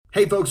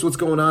Hey folks, what's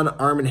going on?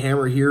 Arm &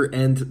 Hammer here,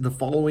 and the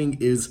following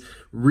is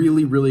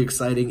really, really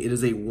exciting. It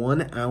is a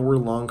 1 hour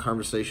long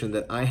conversation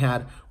that I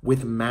had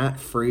with Matt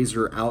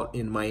Fraser out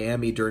in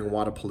Miami during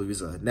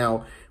Wodapalooza.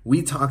 Now,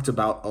 we talked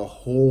about a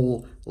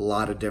whole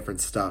lot of different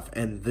stuff,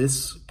 and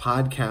this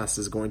podcast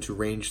is going to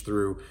range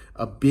through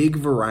a big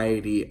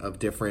variety of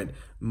different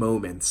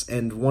moments.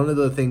 And one of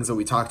the things that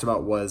we talked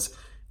about was,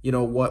 you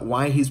know,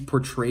 why he's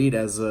portrayed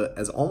as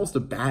almost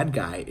a bad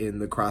guy in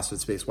the CrossFit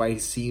space, why he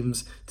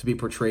seems to be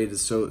portrayed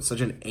as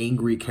such an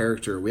angry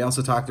character. We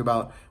also talked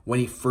about when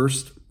he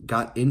first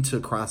got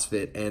into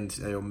CrossFit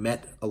and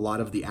met a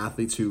lot of the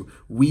athletes who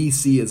we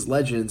see as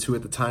legends, who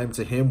at the time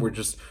to him were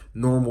just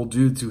normal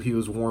dudes who he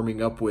was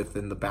warming up with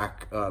in the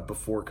back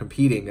before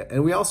competing.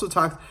 And we also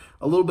talked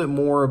a little bit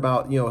more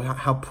about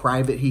how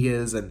private he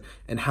is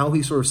and how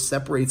he sort of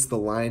separates the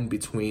line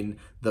between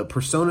the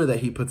persona that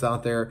he puts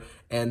out there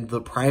and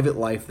the private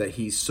life that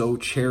he so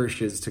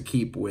cherishes to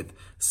keep with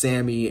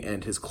Sammy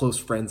and his close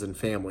friends and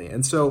family.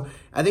 And so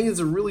I think it's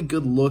a really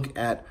good look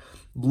at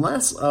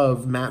less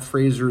of Matt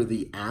Fraser,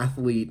 the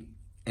athlete,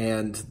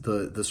 and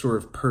the sort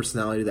of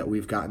personality that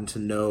we've gotten to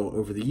know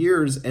over the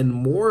years, and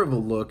more of a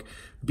look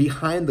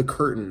behind the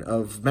curtain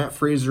of Matt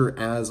Fraser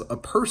as a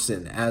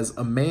person, as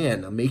a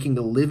man, making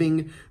a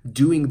living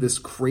doing this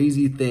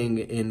crazy thing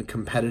in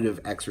competitive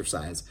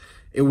exercise.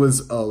 It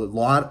was a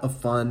lot of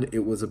fun.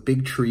 It was a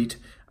big treat.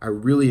 I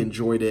really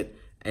enjoyed it,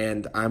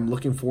 and I'm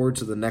looking forward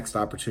to the next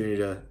opportunity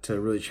to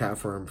really chat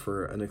for him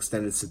for an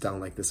extended sit down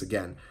like this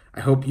again. I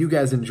hope you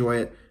guys enjoy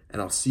it,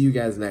 and I'll see you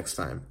guys next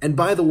time. And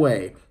by the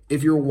way,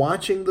 if you're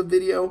watching the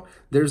video,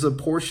 there's a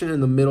portion in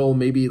the middle,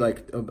 maybe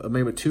like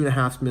maybe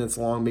 2.5 minutes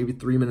long, maybe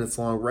 3 minutes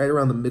long, right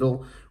around the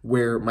middle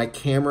where my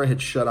camera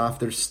had shut off.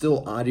 There's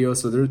still audio,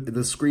 so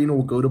the screen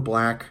will go to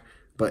black,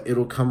 but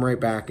it'll come right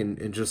back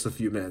in just a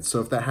few minutes. So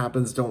if that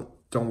happens, don't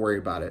worry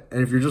about it.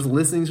 And if you're just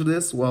listening to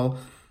this, well,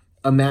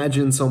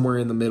 imagine somewhere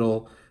in the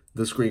middle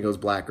the screen goes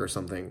black or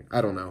something.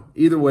 I don't know.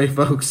 Either way,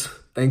 folks,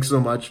 thanks so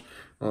much.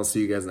 I'll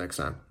see you guys next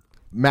time.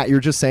 Matt, you're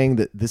just saying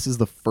that this is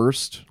the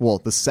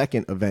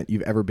second event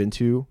you've ever been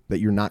to that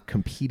you're not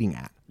competing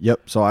at.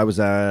 Yep. So I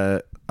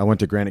went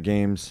to Granite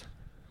Games,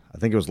 I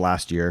think it was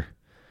last year.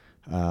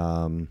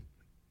 And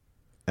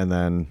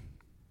then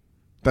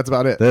that's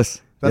about it.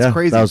 That's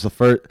crazy. That was the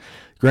first.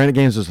 Granite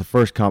Games was the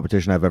first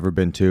competition I've ever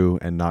been to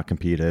and not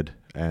competed.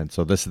 And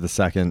so this is the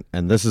second,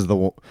 and this is the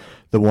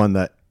one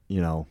that,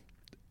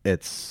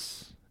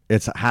 it's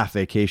a half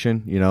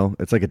vacation,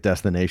 it's like a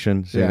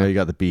destination. So, you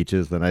got the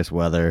beaches, the nice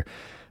weather,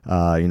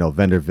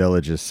 Vendor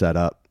Village is set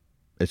up.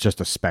 It's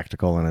just a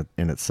spectacle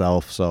in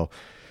itself. So,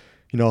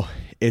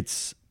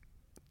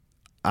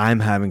 I'm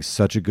having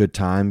such a good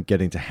time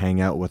getting to hang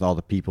out with all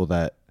the people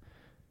that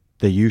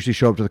they usually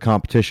show up to the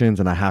competitions,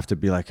 and I have to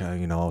be like,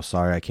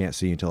 sorry, I can't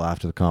see you until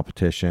after the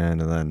competition.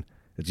 And then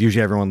it's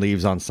usually everyone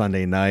leaves on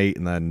Sunday night,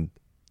 and then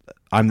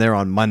I'm there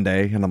on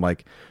Monday, and I'm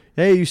like,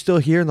 hey, you still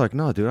here? And they're like,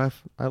 no, dude,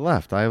 I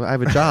left. I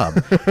have a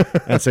job.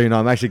 And so,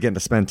 I'm actually getting to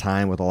spend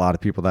time with a lot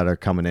of people that are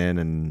coming in.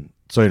 And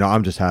so,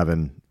 I'm just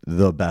having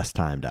the best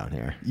time down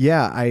here.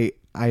 Yeah, I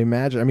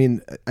imagine. I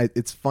mean,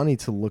 it's funny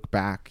to look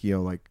back,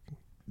 like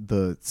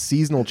the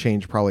seasonal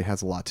change probably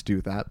has a lot to do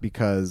with that,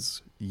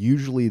 because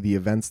usually the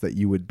events that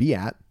you would be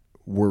at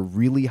were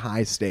really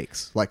high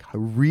stakes, like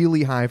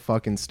really high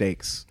fucking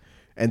stakes.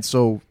 And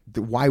so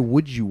why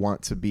would you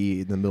want to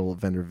be in the middle of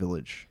Vendor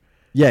Village?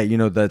 Yeah,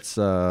 that's,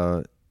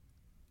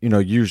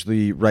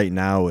 usually right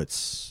now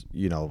it's,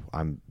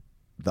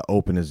 the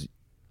open is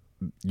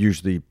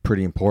usually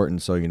pretty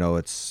important. So,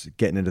 it's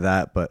getting into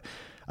that. But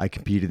I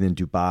competed in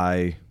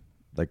Dubai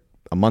like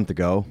a month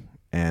ago.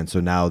 And so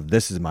now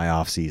this is my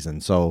off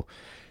season. So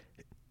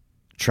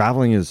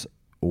traveling is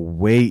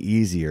way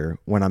easier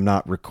when I'm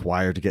not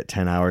required to get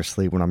 10 hours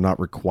sleep, when I'm not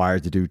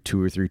required to do 2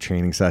 or 3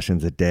 training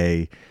sessions a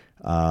day,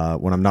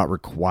 when I'm not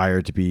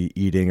required to be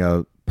eating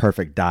a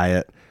perfect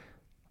diet.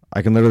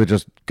 I can literally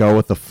just go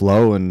with the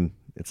flow, and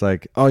it's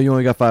like, oh, you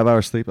only got 5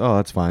 hours sleep. Oh,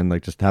 that's fine.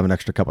 Like, just have an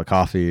extra cup of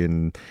coffee,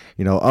 and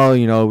we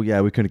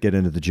couldn't get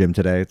into the gym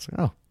today. It's like,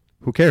 oh,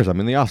 who cares? I'm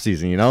in the off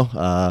season,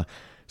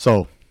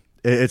 So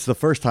it's the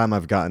first time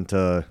I've gotten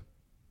to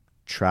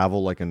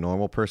travel like a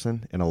normal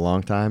person in a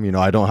long time.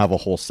 I don't have a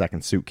whole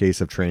second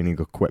suitcase of training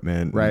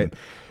equipment, right? And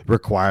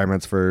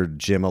requirements for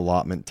gym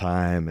allotment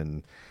time,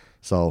 and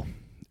so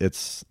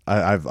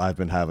I've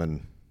been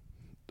having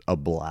a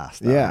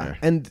blast. There.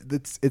 And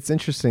it's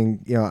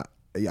interesting.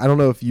 I don't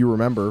know if you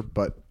remember,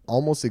 but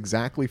almost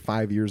exactly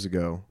 5 years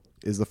ago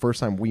is the first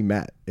time we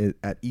met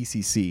at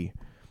ECC.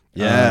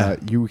 Yeah,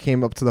 you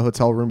came up to the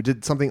hotel room. We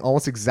did something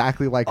almost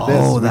exactly like this.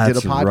 Oh, we that's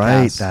did a podcast.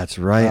 Right. That's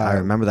right. I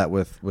remember that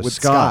with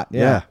Scott.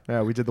 Yeah,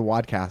 we did the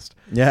Wadcast.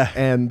 Yeah,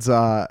 and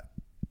I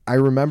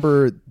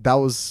remember that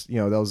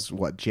was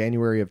what,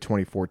 January of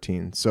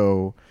 2014.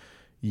 So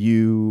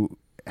you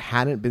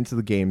hadn't been to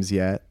the games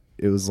yet.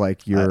 It was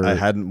like I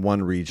hadn't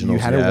won regionals. You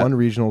hadn't won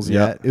regionals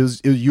yet. Yep.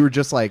 You were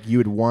just like, you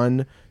had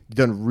won. You'd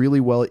done really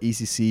well at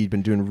ECC. You'd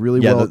been doing really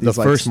well at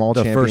these small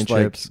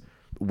championships.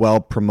 well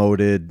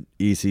promoted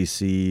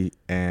ECC,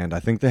 and I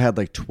think they had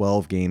like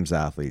 12 games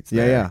athletes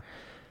there.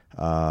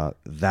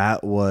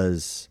 That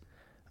was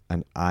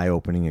an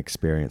eye-opening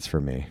experience for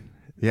me.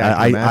 Yeah,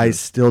 I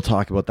still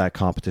talk about that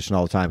competition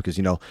all the time because,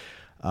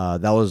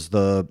 that was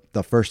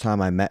the first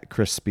time I met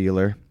Chris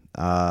Spieler.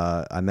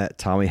 I met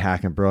Tommy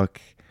Hackenbrook.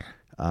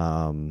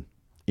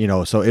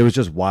 So it was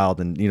just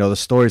wild. And, the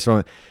stories from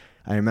it,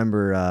 I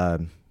remember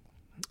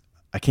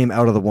I came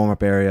out of the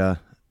warm-up area,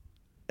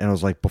 and it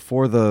was like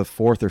before the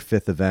fourth or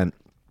fifth event.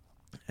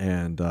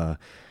 And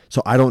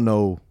so I don't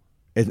know.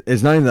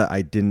 It's not even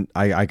that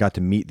I got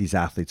to meet these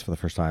athletes for the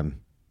first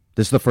time.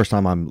 This is the first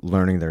time I'm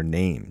learning their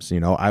names.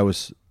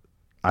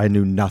 I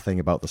knew nothing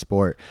about the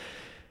sport.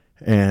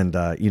 And,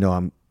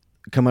 I'm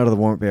come out of the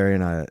warm-up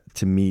area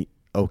to meet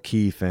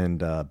O'Keefe and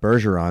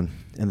Bergeron.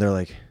 And they're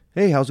like,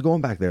 hey, how's it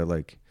going back there?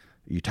 Like,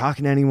 are you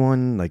talking to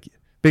anyone? Like,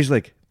 basically,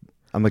 like,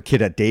 I'm a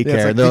kid at daycare.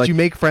 Yeah, and they're did you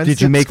make friends?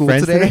 Did you make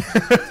friends today?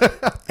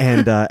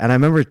 And I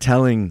remember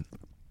telling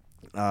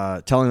them,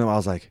 I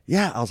was like,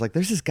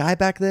 there's this guy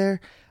back there.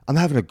 I'm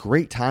having a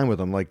great time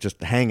with him, like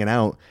just hanging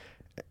out.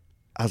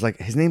 I was like,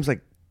 his name's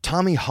like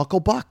Tommy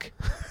Hucklebuck.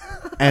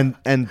 and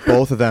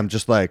both of them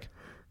just like,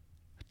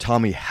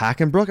 Tommy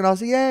Hackenbrook. And I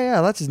was like,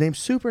 yeah, that's his name.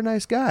 Super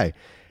nice guy.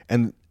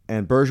 And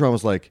Bergeron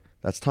was like,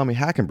 that's Tommy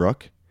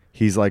Hackenbrook.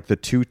 He's like the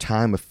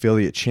 2-time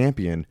affiliate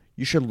champion.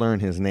 You should learn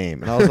his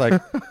name. And I was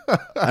like,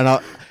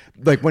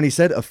 like when he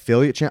said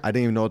affiliate champ, I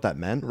didn't even know what that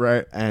meant.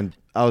 Right. And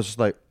I was just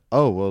like,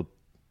 oh, well,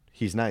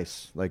 he's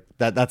nice. Like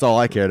that's all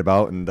I cared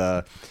about. And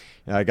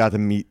I got to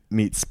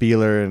meet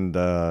Spieler, and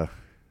that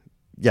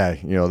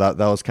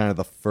was kind of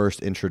the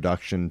first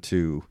introduction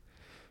to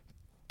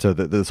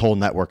this whole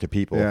network of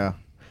people. Yeah.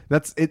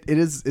 It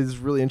is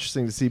really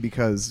interesting to see,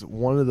 because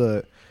one of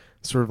the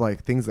sort of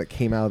like things that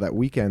came out of that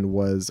weekend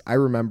was, I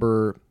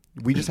remember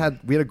we had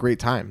a great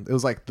time. It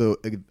was like the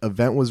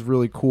event was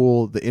really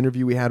cool. The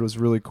interview we had was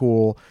really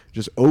cool.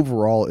 Just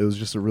overall, it was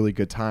just a really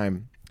good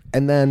time.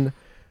 And then,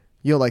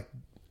 like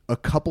a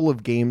couple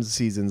of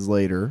seasons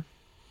later,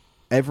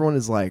 everyone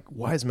is like,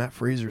 why is Matt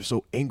Fraser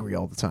so angry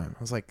all the time?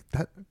 I was like,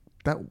 that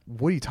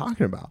what are you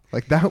talking about?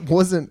 Like, that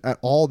wasn't at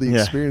all the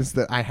experience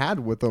that I had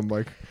with him.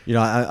 Like,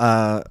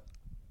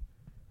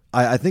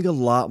 I think a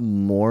lot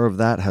more of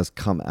that has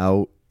come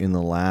out in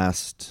the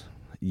last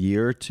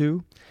year or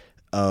two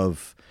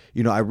of,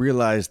 I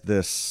realized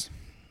this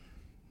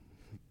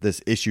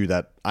issue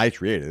that I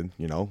created,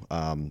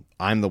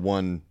 I'm the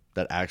one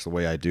that acts the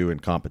way I do in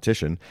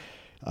competition.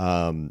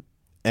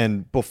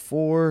 And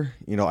before,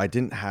 I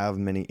didn't have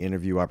many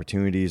interview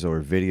opportunities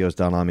or videos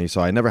done on me.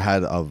 So I never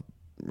had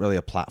really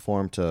a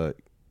platform to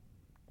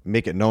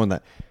make it known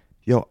that,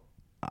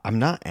 I'm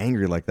not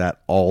angry like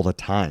that all the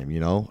time.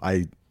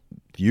 I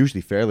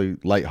usually fairly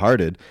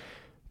lighthearted,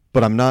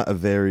 but I'm not a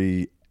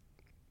very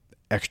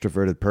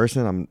extroverted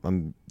person.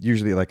 I'm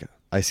usually like,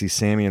 I see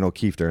Sammy and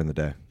O'Keefe during the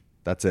day.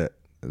 That's it.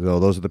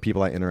 Those are the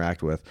people I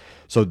interact with.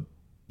 So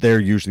they're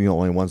usually the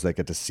only ones that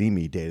get to see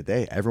me day to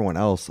day. Everyone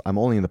else, I'm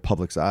only in the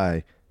public's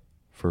eye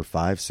for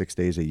 5-6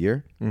 days a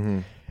year. Mm-hmm.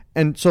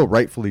 And so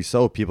rightfully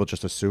so, people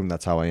just assume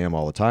that's how I am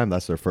all the time.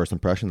 That's their first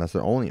impression. That's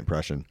their only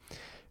impression.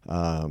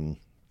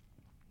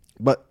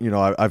 But,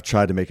 I've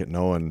tried to make it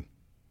known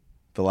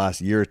the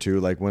last year or two,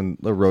 like when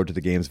the Road to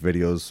the Games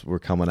videos were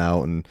coming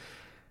out, and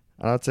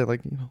I'd say like,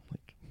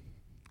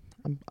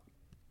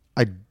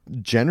 I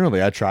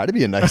try to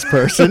be a nice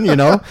person,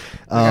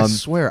 I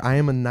swear I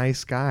am a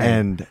nice guy.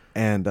 And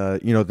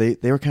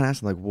they were kind of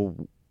asking like, well,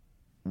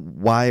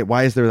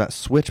 why is there that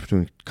switch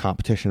between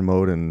competition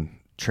mode and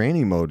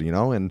training mode,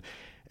 and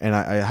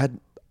I had,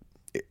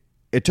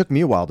 it took me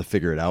a while to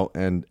figure it out.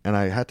 And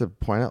I had to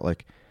point out,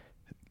 like,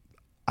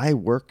 I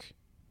work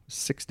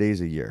 6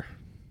 days a year.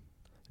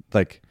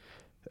 Like,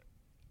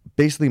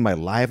 basically my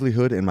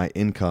livelihood and my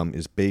income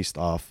is based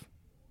off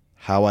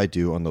how I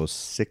do on those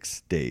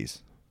 6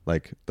 days.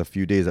 Like the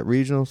few days at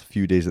regionals,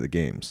 few days at the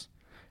games.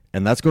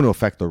 And that's going to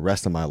affect the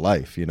rest of my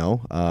life,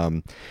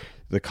 the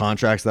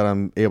contracts that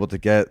I'm able to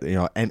get,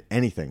 and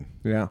anything.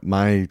 Yeah.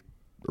 My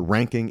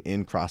ranking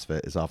in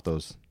CrossFit is off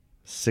those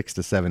 6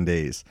 to 7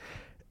 days.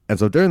 And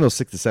so during those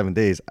 6 to 7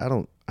 days, I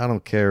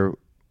don't care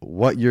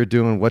what you're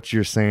doing, what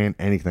you're saying,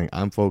 anything.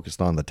 I'm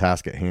focused on the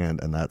task at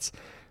hand, and that's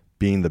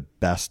being the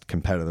best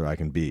competitor I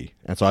can be.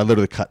 And so I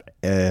literally cut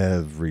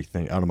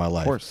everything out of my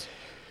life. Of course.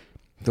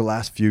 The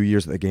last few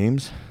years at the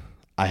games,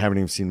 I haven't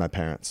even seen my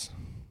parents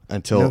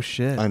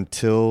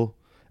until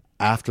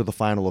after the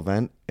final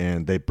event,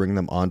 and they bring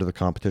them onto the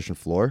competition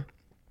floor.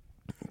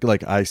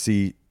 Like I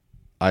see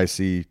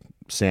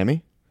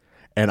Sammy,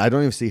 and I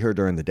don't even see her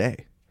during the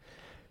day.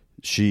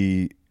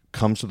 She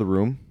comes to the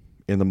room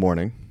in the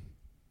morning,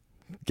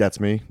 gets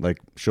me, like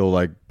she'll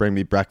like bring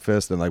me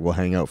breakfast, and like we'll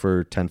hang out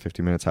for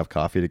 10-15 minutes, have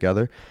coffee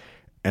together.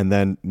 And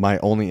then my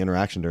only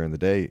interaction during the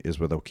day is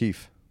with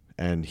O'Keefe,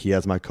 and he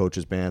has my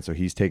coach's band, so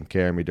he's taking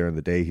care of me during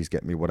the day. He's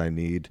getting me what I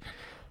need.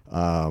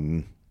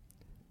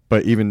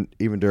 But even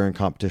during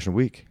competition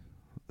week,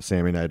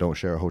 Sammy and I don't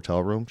share a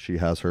hotel room. She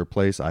has her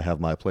place, I have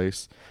my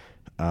place.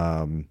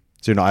 So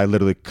I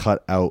literally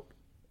cut out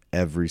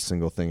every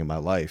single thing in my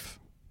life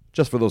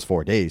just for those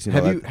 4 days. You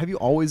know, Have you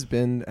always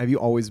been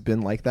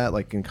like that?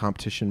 Like in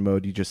competition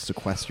mode, you just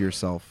sequester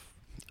yourself?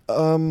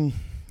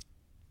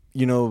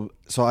 You know,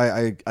 so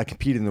I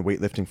competed in the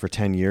weightlifting for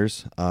 10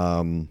 years.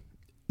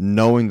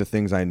 Knowing the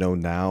things I know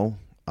now,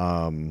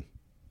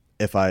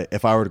 if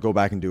I were to go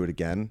back and do it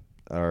again,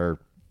 or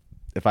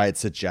if I had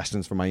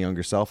suggestions for my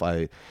younger self,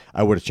 I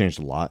would have changed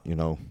a lot. You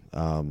know,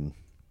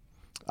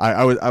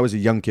 I was a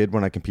young kid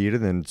when I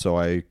competed, and so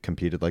I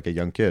competed like a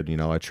young kid. You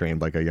know, I trained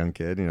like a young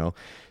kid. You know,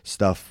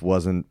 stuff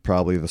wasn't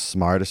probably the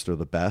smartest or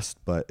the best,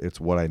 but it's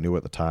what I knew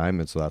at the time,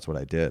 and so that's what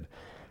I did.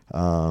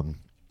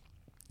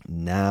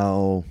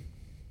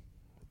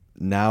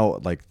 Now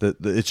like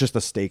it's just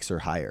the stakes are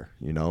higher,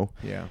 you know?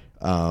 Yeah.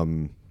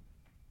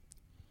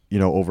 You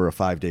know, over a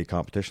 5-day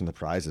competition, the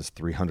prize is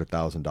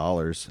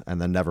 $300,000,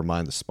 and then never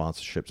mind the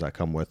sponsorships that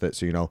come with it.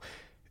 So, you know,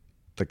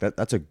 like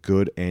that's a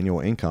good annual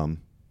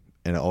income,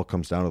 and it all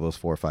comes down to those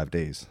 4 or 5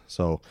 days.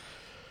 So,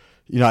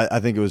 you know, I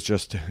think it was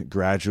just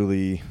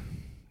gradually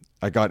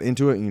I got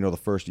into it, and, you know, the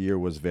first year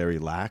was very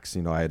lax.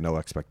 You know, I had no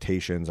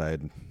expectations.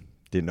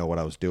 Didn't know what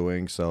I was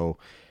doing. So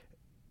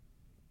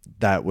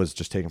that was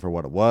just taken for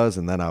what it was.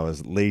 And then I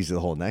was lazy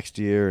the whole next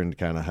year and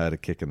kind of had a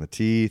kick in the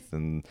teeth.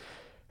 And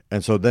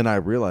so then I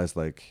realized,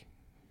 like,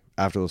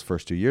 after those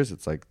first 2 years,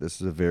 it's like,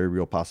 this is a very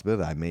real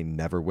possibility. I may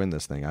never win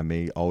this thing. I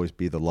may always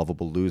be the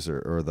lovable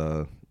loser, or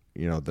the,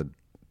 you know, the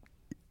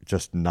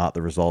just not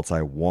the results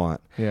I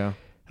want. Yeah.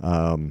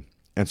 And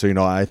so, you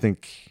know, I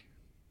think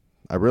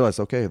I realized,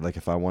 okay, like,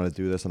 if I want to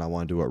do this and I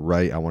want to do it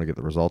right, I want to get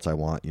the results I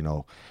want, you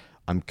know,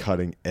 I'm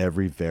cutting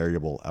every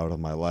variable out of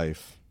my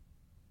life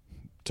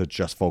to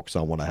just focus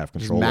on what I have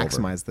control over.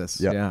 Maximize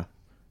this. Yep. Yeah.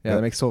 Yeah, Yep.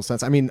 that makes total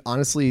sense. I mean,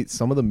 honestly,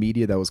 some of the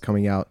media that was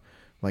coming out,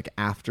 like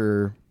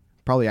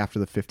probably after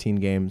the 15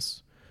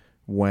 games,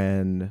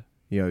 when,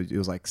 you know, it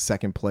was like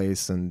second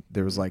place, and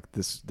there's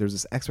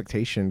this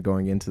expectation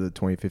going into the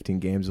 2015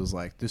 games. It was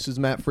like, this is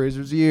Matt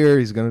Fraser's year.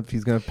 He's gonna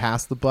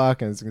pass the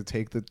buck, and he's gonna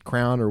take the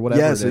crown or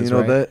whatever. Yeah, it so is, you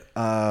know right? that,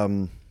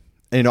 and,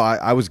 you know,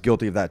 I was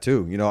guilty of that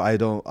too. You know, I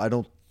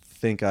don't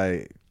think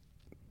I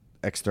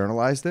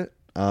externalized it.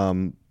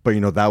 But, you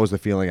know, that was the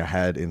feeling I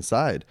had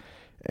inside.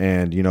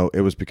 And, you know,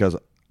 it was because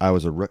I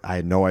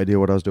had no idea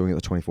what I was doing at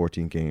the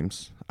 2014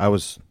 games. I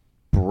was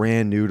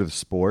brand new to the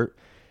sport,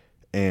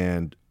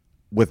 and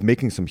with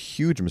making some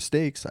huge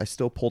mistakes, I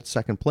still pulled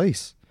second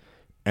place.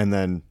 And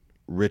then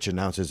Rich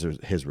announces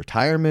his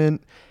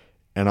retirement,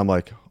 and I'm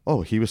like,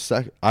 oh,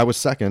 I was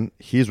second.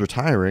 He's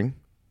retiring.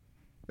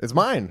 It's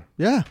mine.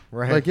 Yeah.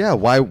 Right. Like, yeah,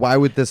 why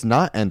would this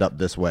not end up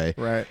this way?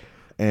 Right.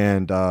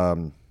 And,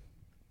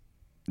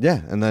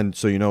 yeah. And then,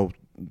 so, you know,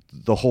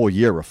 the whole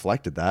year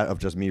reflected that, of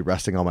just me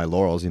resting on my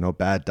laurels, you know,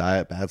 bad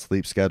diet, bad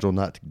sleep schedule,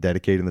 not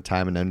dedicating the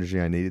time and energy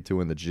I needed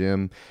to in the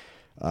gym,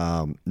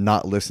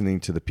 not listening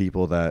to the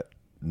people that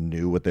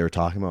knew what they were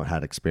talking about,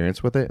 had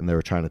experience with it, and they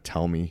were trying to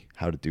tell me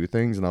how to do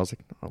things. And I was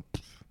like,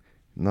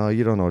 no,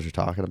 you don't know what you're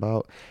talking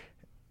about.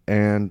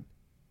 And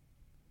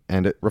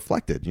it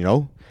reflected, you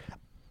know,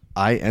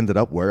 I ended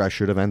up where I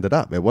should have ended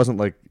up. It wasn't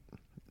like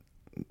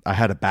I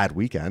had a bad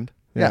weekend.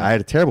 Yeah, I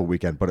had a terrible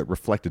weekend, but it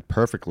reflected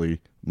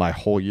perfectly my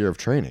whole year of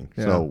training.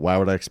 Yeah. So why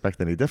would I expect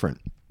any different?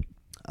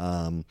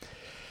 So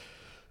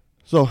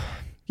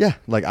yeah,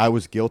 like, I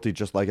was guilty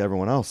just like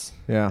everyone else.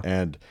 Yeah.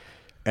 And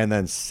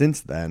then since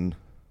then,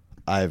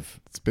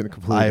 It's been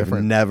completely I've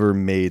different. never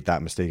made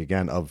that mistake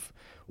again of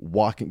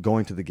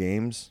going to the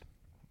games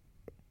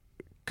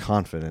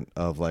confident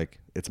of, like,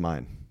 it's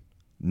mine.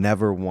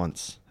 Never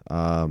once.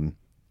 And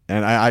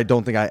I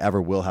don't think I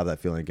ever will have that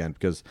feeling again,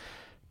 because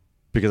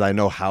I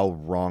know how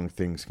wrong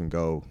things can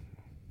go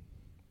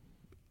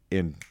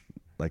in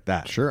like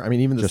that. Sure. I mean,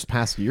 even this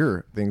past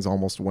year, things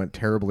almost went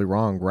terribly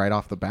wrong right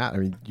off the bat. I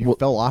mean, you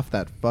fell off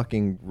that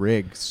fucking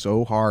rig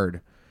so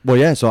hard. Well,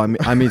 yeah. So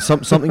I mean,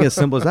 something as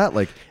simple as that.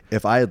 Like,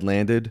 if I had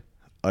landed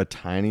a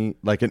tiny,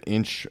 like, an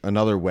inch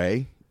another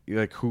way,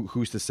 like,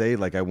 who's to say,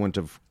 like, I wouldn't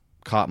have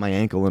caught my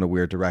ankle in a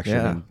weird direction,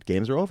 Yeah. and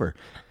games are over.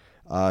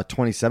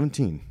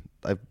 2017,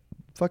 I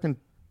fucking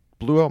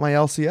blew out my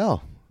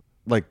LCL,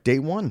 like, day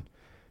one.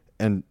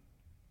 And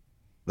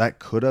that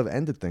could have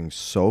ended things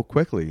so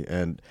quickly.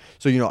 And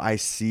so, you know, I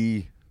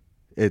see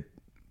it.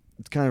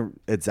 It's kind of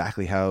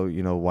exactly how,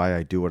 you know, why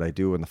I do what I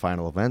do in the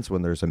final events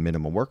when there's a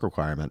minimum work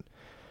requirement.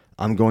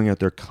 I'm going out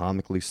there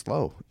comically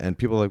slow. And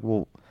people are like,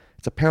 well,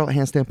 it's a parallel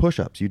handstand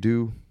push-ups. You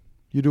do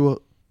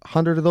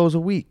 100 of those a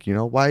week. You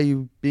know, why are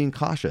you being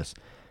cautious?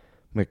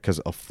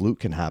 Because a fluke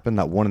can happen,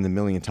 that 1 in a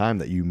million time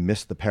that you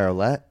miss the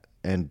parallel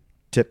and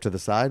tip to the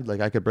side. Like,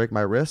 I could break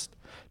my wrist,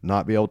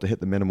 not be able to hit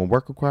the minimum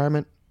work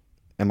requirement,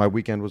 and my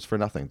weekend was for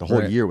nothing. The whole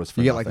Right. year was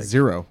for You get nothing. like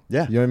zero.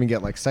 Yeah. You don't even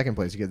get like second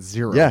place. You get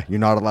zero. Yeah, you're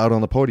not allowed on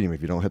the podium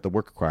if you don't hit the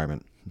work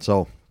requirement.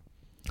 So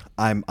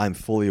I'm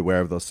fully aware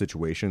of those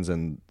situations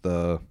and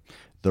the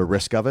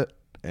risk of it,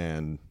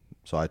 and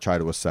so I try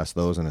to assess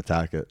those and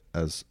attack it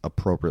as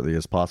appropriately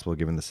as possible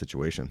given the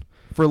situation.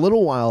 For a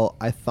little while,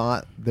 I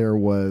thought there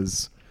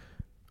was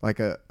like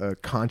a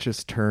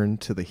conscious turn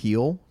to the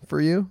heel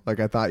for you. Like,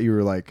 I thought you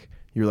were like,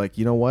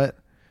 you know what?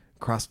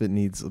 CrossFit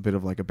needs a bit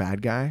of like a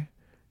bad guy.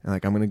 And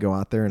like I'm gonna go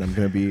out there and I'm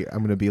gonna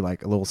be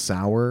like a little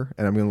sour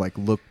and I'm gonna like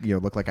look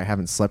like I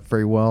haven't slept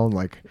very well and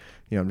like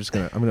I'm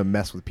gonna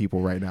mess with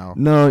people right now.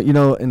 No,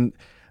 and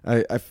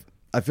I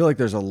feel like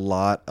there's a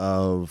lot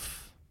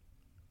of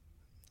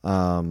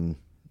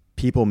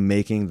people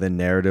making the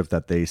narrative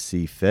that they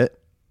see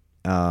fit.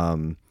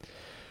 So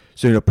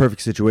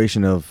perfect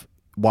situation of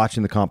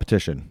watching the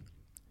competition.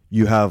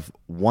 You have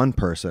one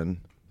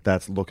person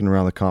that's looking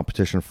around the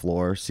competition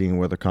floor, seeing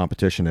where the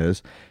competition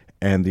is.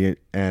 And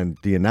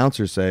the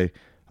announcers say,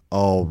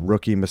 "Oh,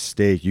 rookie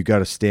mistake! You got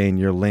to stay in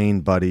your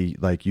lane, buddy.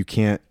 Like you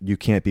can't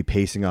be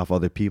pacing off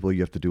other people.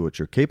 You have to do what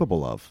you're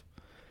capable of."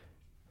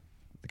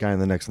 The guy in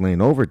the next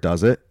lane over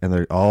does it, and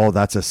they're, "Oh,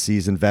 that's a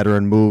seasoned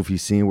veteran move.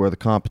 He's seeing where the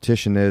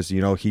competition is.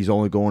 He's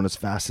only going as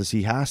fast as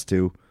he has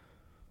to."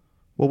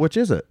 Well, which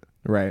is it?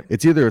 Right.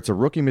 It's either it's a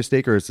rookie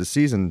mistake or it's a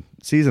season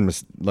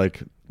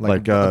like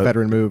a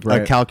veteran move,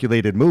 right? A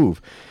calculated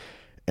move.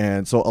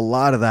 And so a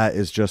lot of that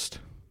is just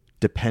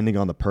depending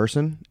on the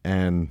person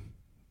and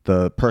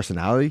the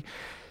personality.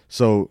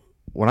 So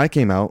when I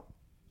came out,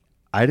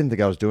 I didn't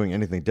think I was doing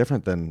anything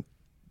different than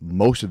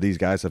most of these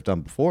guys have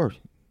done before.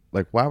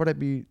 Like, why would I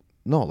be?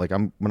 No, like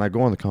when I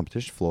go on the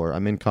competition floor,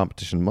 I'm in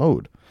competition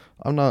mode.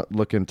 I'm not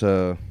looking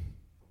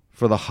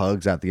for the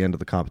hugs at the end of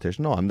the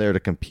competition. No, I'm there to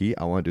compete.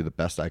 I want to do the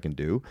best I can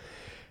do.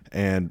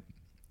 And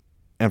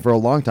for a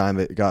long time,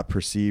 it got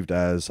perceived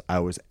as I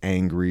was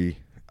angry.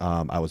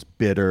 I was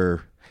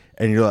bitter.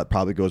 And that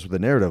probably goes with the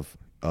narrative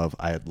of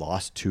I had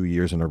lost 2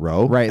 years in a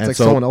row. Right. It's like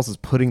someone else is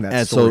putting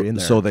that story in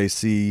there. So they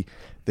see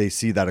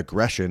that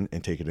aggression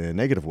and take it in a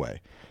negative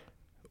way.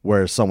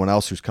 Whereas someone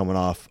else who's coming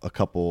off a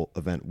couple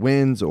event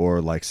wins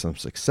or like some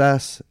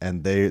success,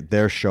 and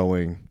they're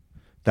showing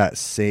that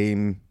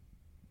same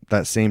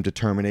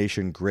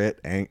determination, grit,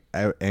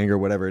 anger,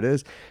 whatever it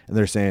is, and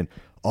they're saying,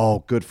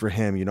 "Oh, good for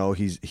him.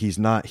 He's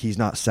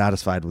not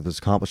satisfied with his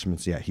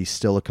accomplishments yet. He's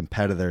still a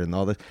competitor and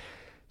all this."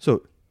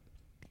 So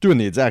doing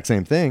the exact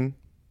same thing,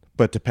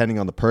 but depending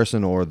on the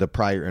person or the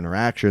prior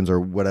interactions or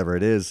whatever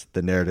it is,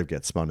 the narrative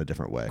gets spun a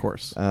different way. Of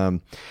course.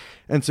 And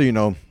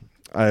so,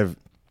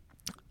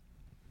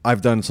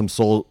 I've done some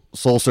soul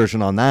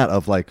searching on that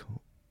of like,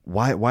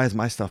 why is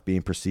my stuff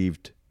being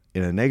perceived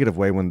in a negative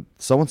way when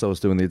so-and-so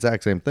is doing the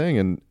exact same thing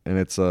and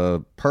it's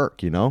a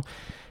perk, and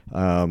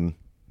I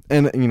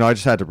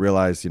just had to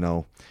realize,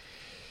 the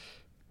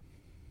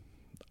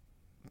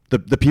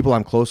people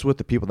I'm close with,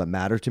 the people that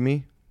matter to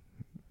me,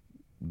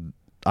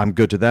 I'm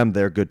good to them,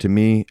 they're good to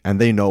me,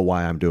 and they know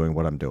why I'm doing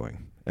what I'm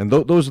doing. And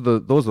those are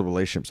the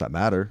relationships that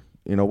matter.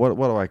 What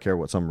do I care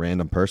what some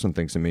random person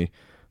thinks of me?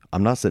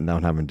 I'm not sitting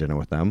down having dinner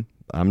with them.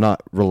 I'm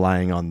not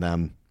relying on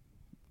them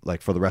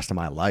like for the rest of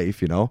my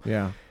life,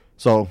 Yeah.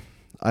 So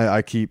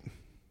I keep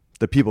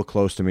the people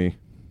close to me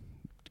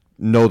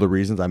know the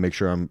reasons. I make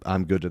sure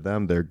I'm good to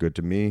them, they're good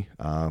to me.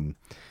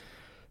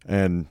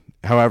 And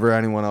however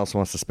anyone else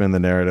wants to spin the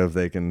narrative,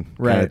 they can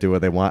kind of do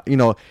what they want. In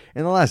the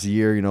last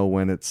year,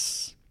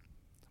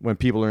 when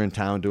people are in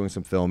town doing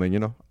some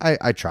filming,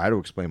 I try to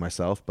explain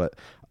myself, but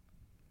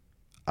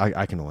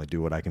I can only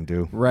do what I can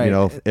do. Right.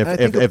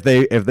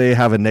 If they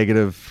have a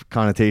negative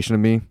connotation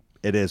of me,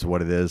 it is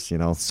what it is,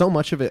 So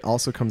much of it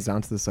also comes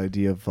down to this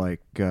idea of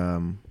like,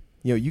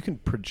 you can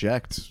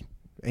project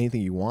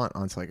anything you want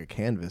onto like a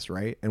canvas,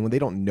 right? And when they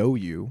don't know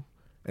you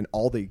and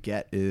all they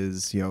get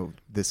is,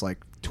 this like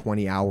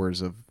 20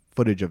 hours of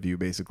footage of you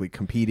basically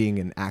competing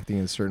and acting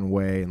in a certain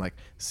way and like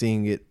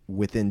seeing it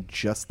within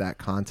just that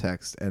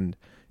context. And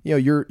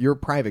you're a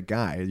private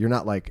guy. You're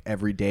not like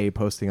every day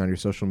posting on your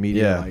social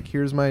media like,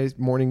 here's my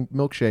morning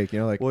milkshake.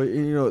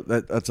 Well,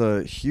 that's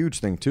a huge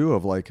thing too.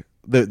 Of like,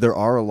 there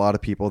are a lot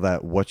of people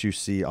that what you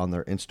see on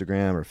their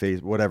Instagram or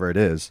Facebook, whatever it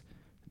is,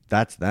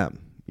 that's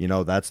them.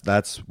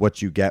 That's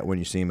what you get when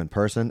you see them in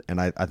person,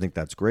 and I think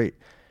that's great.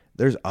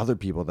 There's other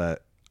people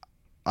that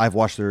I've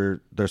watched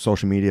their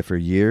social media for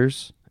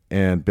years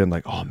and been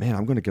like, oh man,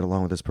 I'm going to get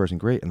along with this person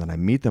great, and then I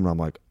meet them and I'm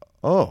like,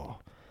 oh.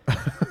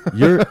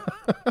 You're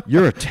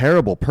a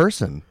terrible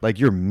person. Like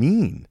you're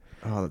mean.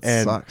 Oh,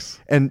 that sucks.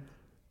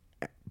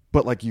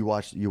 But like you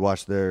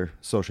watch their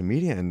social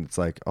media and it's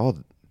like, oh,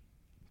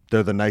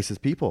 they're the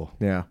nicest people.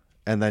 Yeah.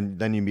 And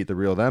then you meet the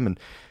real them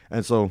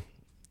and so,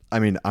 I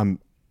mean, I'm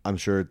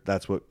sure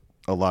that's what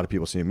a lot of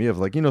people see in me of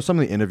like, some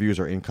of the interviews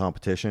are in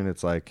competition.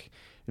 It's like,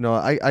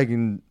 I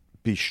can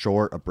be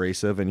short,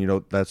 abrasive,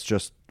 and that's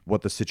just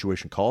what the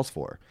situation calls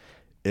for.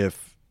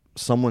 If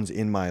someone's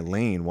in my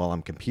lane while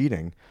I'm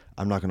competing,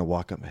 I'm not going to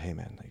walk up and, hey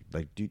man,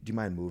 like do you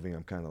mind moving?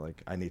 I'm kind of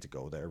like, I need to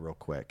go there real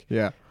quick.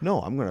 Yeah.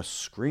 No, I'm going to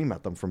scream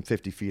at them from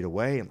 50 feet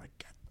away and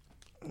like,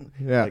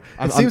 yeah.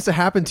 It seems to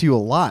happen to you a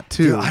lot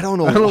too. Dude, I don't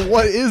know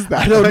what is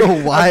that. I don't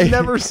know why. I've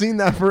never seen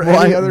that for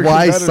any other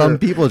competitor. Some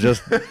people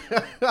just,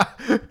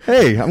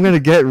 hey, I'm going to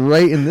get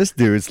right in this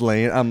dude's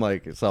lane. I'm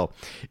like, so,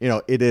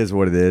 it is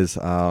what it is.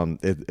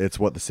 It's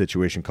what the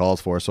situation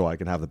calls for, so I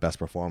can have the best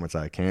performance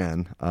I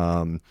can.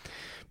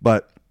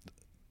 But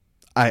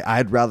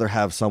I'd rather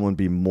have someone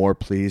be more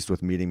pleased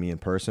with meeting me in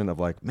person of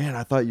like, man,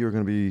 I thought you were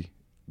going to be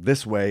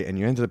this way, and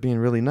you ended up being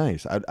really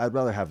nice. I'd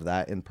rather have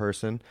that in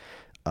person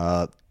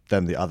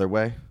than the other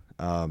way.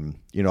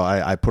 You know,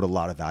 I put a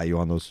lot of value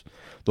on those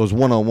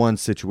one-on-one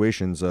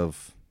situations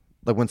of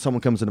like when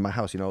someone comes into my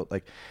house, you know,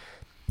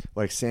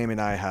 like Sammy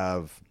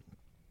and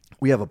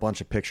we have a bunch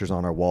of pictures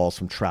on our walls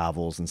from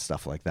travels and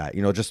stuff like that,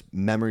 you know, just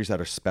memories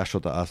that are special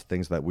to us,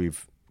 things that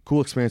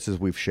cool experiences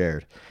we've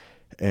shared.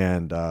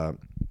 And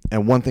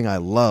one thing I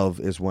love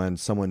is when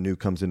someone new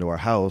comes into our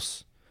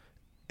house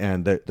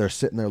and they're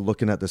sitting there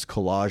looking at this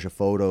collage of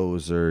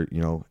photos, or,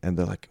 you know, and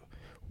they're like,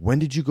 when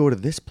did you go to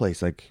this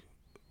place? Like,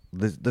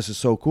 this is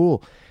so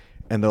cool.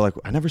 And they're like,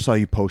 I never saw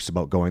you post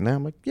about going there.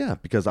 I'm like, yeah,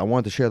 because I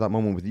wanted to share that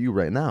moment with you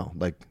right now.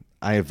 Like,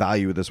 I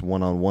value this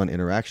one-on-one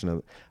interaction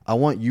of, I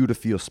want you to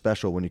feel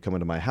special when you come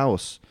into my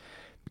house,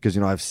 because,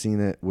 you know, I've seen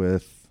it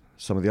with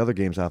some of the other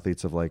games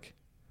athletes of like,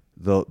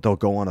 they'll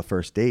go on a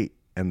first date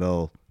and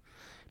they'll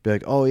be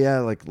like, oh yeah,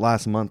 like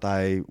last month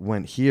I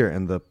went here,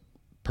 and the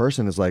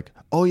person is like,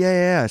 oh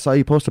yeah, I saw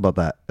you post about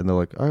that, and they're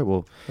like, all right,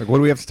 well, like, what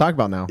do we have to talk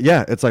about now?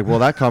 Yeah, it's like, well,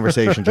 that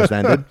conversation just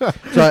ended.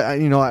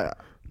 So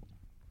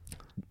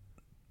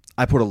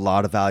I put a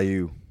lot of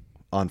value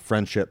on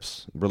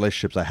friendships,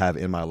 relationships I have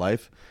in my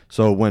life.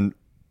 So when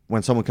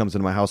someone comes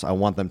into my house, I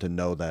want them to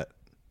know that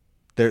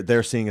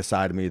they're seeing a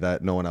side of me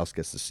that no one else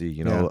gets to see.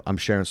 You know, yeah. I'm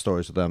sharing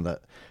stories with them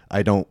that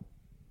I don't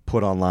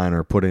put online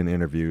or put in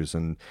interviews,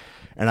 and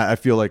I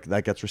feel like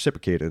that gets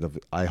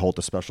reciprocated. I hold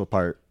a special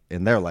part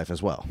in their life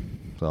as well.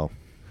 So,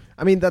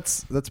 I mean,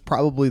 that's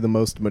probably the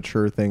most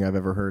mature thing I've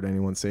ever heard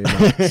anyone say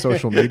about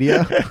social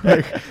media.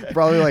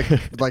 Probably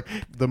like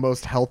the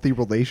most healthy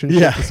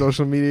relationship to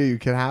social media you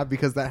can have,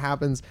 because that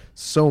happens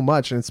so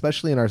much, and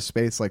especially in our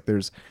space, like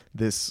there's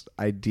this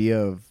idea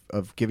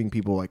of giving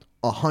people like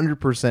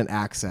 100%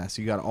 access.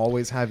 You got to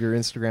always have your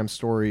Instagram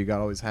story. You got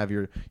to always have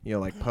your, you know,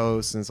 like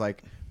posts, and it's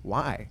like,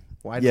 why?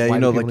 Why do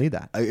people need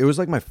that? It was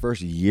like my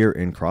first year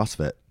in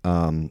CrossFit.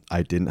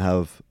 I didn't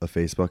have a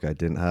Facebook. I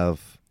didn't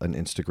have an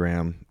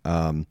Instagram.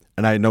 And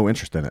I had no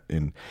interest in it.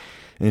 And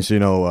so, you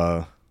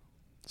know,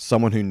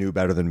 someone who knew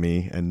better than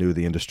me and knew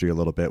the industry a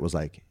little bit was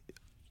like,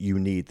 you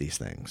need these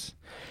things.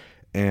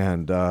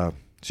 And, so,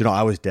 you know,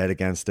 I was dead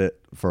against it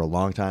for a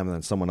long time, and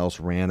then someone else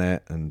ran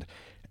it. And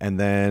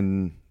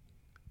then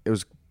it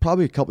was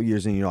probably a couple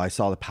years in, you know, I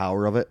saw the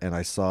power of it, and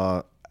I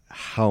saw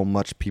how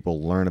much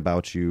people learn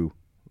about you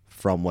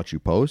from what you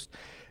post.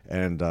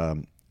 And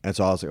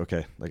so I was like,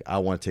 okay, like I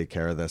want to take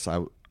care of this. I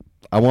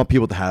want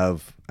people to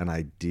have an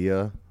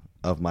idea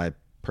of my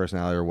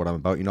personality or what I'm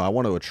about. You know, I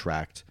want to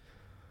attract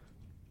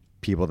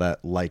people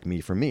that like me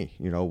for me.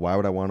 You know, why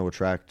would I want to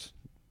attract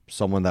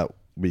someone that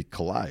we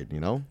collide, you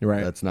know?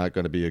 Right. That's not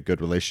going to be a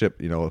good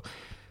relationship. You know,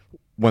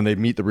 when they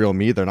meet the real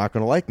me, they're not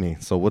going to like me.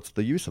 So what's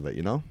the use of it,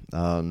 you know?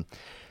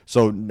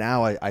 So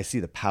now I see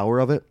the power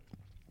of it,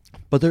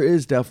 but there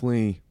is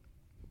definitely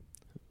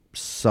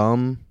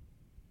some,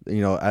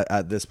 you know,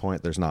 at this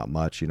point, there's not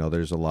much, you know,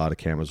 there's a lot of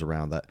cameras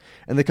around that,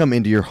 and they come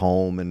into your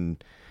home,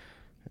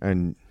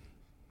 and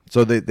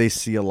so they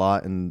see a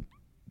lot, and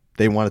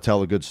they want to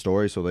tell a good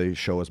story, so they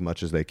show as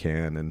much as they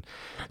can. And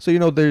so, you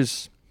know,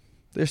 there's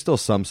still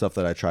some stuff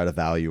that I try to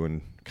value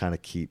and kind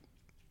of keep.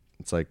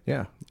 It's like,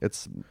 yeah,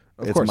 it's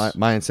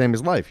my and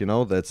Sammy's life, you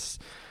know,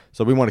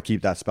 so we want to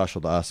keep that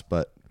special to us,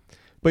 but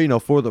you know,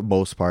 for the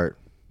most part,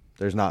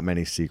 there's not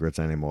many secrets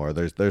anymore.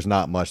 There's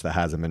not much that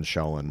hasn't been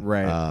shown.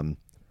 Right.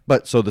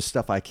 But so the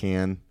stuff I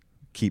can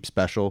keep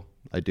special,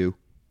 I do.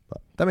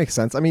 But that makes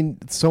sense. I mean,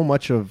 so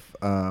much of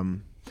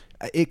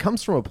it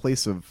comes from a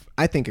place of,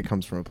 I think it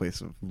comes from a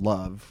place of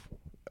love,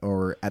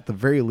 or at the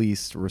very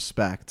least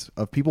respect,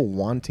 of people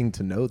wanting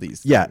to know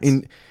these things. Yeah,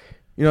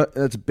 you know,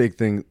 that's a big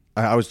thing.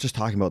 I was just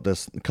talking about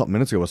this a couple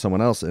minutes ago with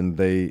someone else, and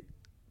they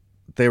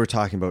were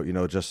talking about, you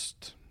know,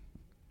 just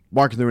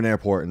walking through an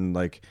airport, and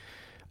like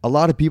a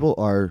lot of people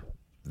are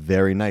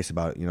very nice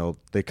about it. You know,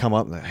 they come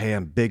up and like, hey,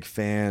 I'm a big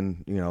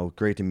fan, you know,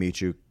 great to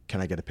meet you.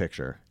 Can I get a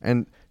picture?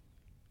 And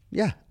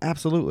yeah,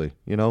 absolutely.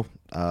 You know,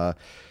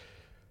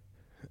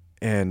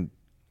 and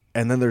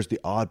then there's the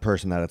odd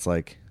person that it's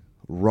like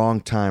wrong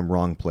time,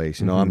 wrong place.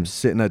 You know, I'm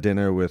sitting at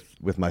dinner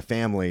with my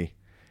family,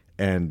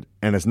 and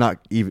it's not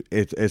even,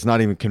 it's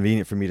not even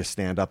convenient for me to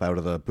stand up out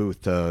of the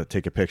booth to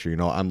take a picture. You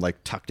know, I'm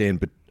like tucked in,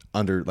 but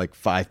under like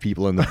 5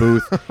 people in the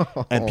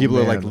booth, and people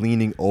are like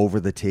leaning over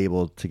the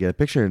table to get a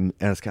picture, and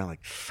it's kind of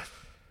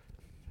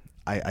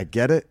like, I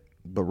get it,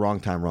 but wrong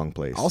time, wrong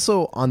place.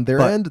 Also, on their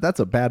end, that's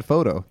a bad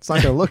photo. It's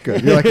not going to look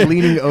good. You're like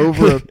leaning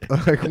over,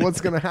 like what's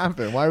going to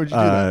happen? Why would you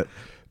do that?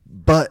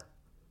 But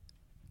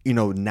you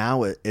know,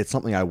 now it's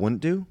something I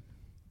wouldn't do,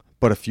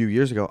 but a few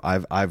years ago,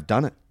 I've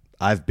done it.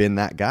 I've been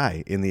that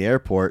guy in the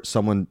airport.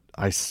 Someone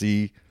I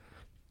see,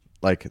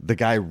 like the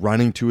guy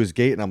running to his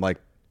gate, and I'm like,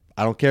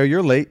 I don't care,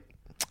 you're late.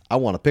 I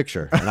want a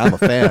picture, and I'm a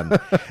fan.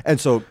 And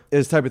so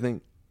it's the type of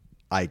thing,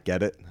 I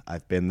get it.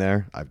 I've been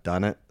there. I've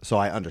done it. So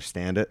I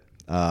understand it.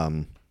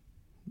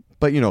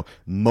 But, you know,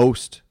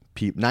 most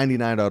people,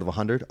 99 out of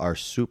 100 are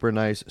super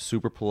nice,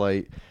 super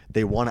polite.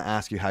 They want to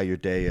ask you how your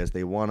day is.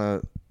 They want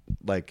to,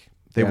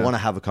 want to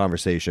have a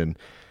conversation.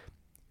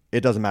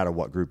 it doesn't matter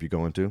what group you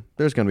go into.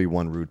 There's going to be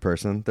one rude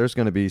person. There's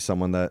going to be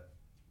someone that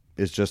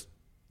is just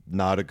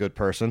not a good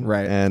person.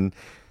 Right. And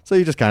so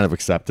you just kind of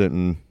accept it,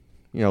 and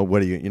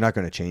what you're not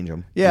going to change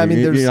them. Yeah, I mean,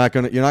 you're not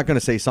going to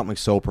say something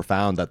so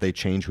profound that they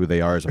change who they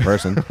are as a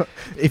person.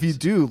 If you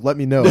do, let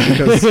me know,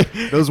 because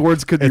those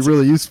words could be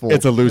really useful.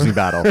 It's a losing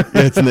battle.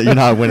 You're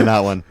not winning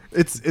that one.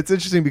 It's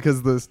interesting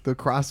because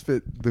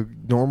the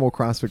normal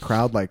CrossFit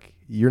crowd, like,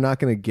 you're not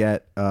going to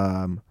get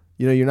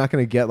you're not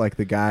going to get like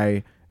the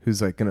guy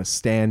who's like going to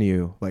stan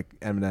you like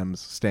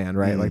Eminem's stan,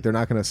 right? Like, they're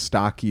not going to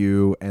stalk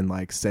you and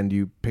like send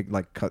you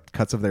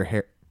cuts of their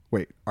hair.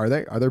 Wait, are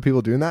there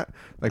people doing that?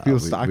 Like, people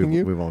stalking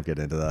you? We won't get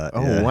into that.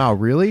 Oh, yeah. wow,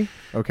 really?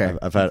 Okay.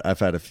 I've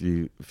had a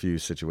few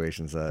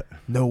situations that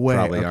no way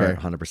probably aren't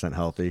 100%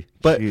 healthy.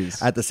 But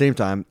at the same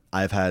time,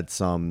 I've had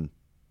some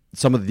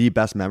of the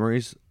best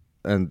memories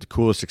and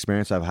coolest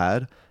experience I've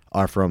had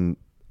are from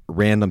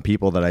random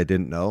people that I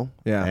didn't know.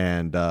 Yeah.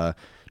 And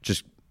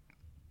just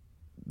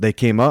they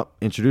came up,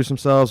 introduced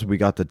themselves, we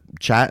got to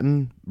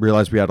chatting,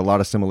 realized we had a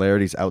lot of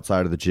similarities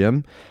outside of the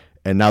gym,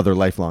 and now they're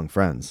lifelong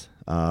friends.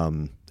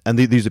 And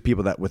these are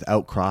people that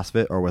without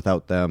CrossFit or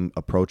without them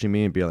approaching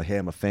me and being like, hey,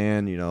 I'm a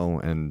fan,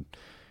 and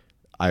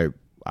I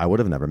would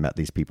have never met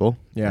these people.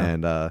 Yeah.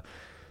 And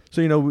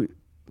so, we've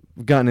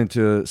gotten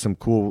into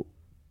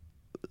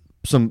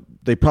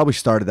they probably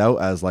started out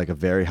as like a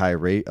very high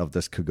rate of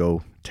this could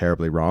go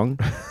terribly wrong.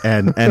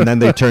 And then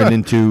they turned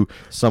into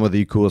some of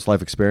the coolest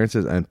life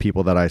experiences and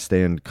people that I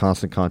stay in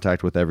constant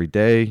contact with every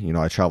day.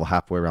 I travel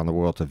halfway around the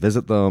world to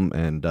visit them,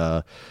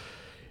 and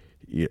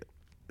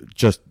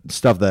just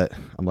stuff that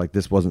I'm like,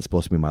 this wasn't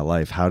supposed to be my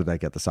life. How did I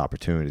get this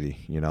opportunity?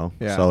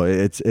 Yeah. So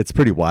it's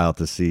pretty wild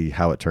to see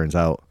how it turns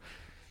out.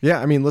 Yeah,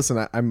 I mean,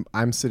 listen,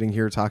 I'm sitting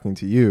here talking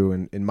to you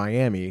in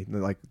Miami,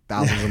 like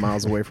thousands of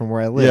miles away from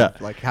where I live. Yeah.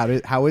 Like,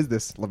 how is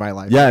this my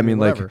life? Yeah, I mean,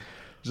 whatever. like,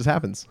 it just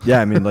happens.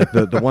 Yeah, I mean, like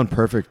the one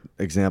perfect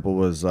example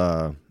was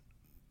the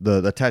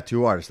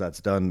tattoo artist that's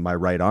done my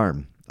right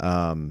arm.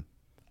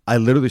 I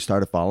literally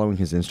started following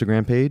his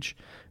Instagram page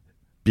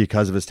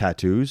because of his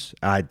tattoos.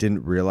 I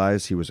didn't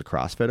realize he was a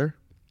CrossFitter.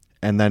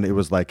 And then it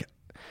was like,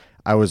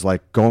 I was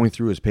like going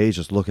through his page,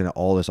 just looking at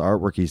all this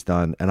artwork he's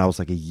done. And I was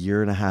like a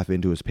year and a half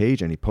into his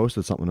page, and he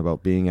posted something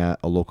about being at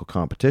a local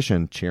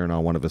competition, cheering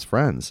on one of his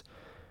friends.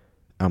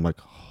 And I'm like,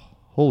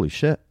 holy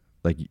shit.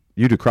 Like,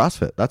 you do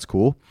CrossFit. That's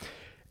cool.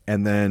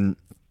 And then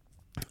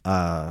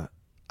I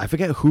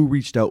forget who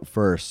reached out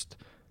first.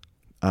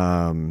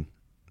 I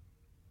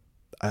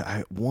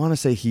want to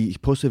say he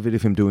posted a video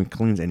of him doing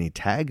cleans, and he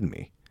tagged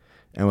me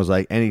and was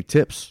like, any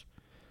tips?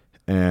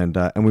 And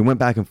we went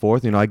back and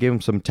forth. I gave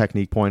him some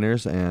technique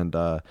pointers, and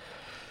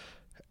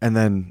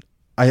then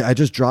I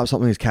just dropped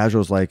something as casual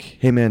as like,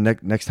 hey man,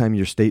 next time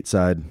you're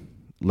stateside,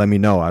 let me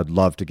know. I'd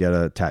love to get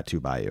a tattoo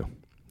by you.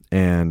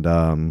 And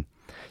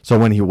so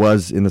when he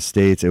was in the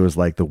States, it was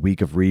like the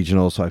week of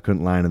regionals, so I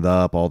couldn't line it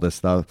up, all this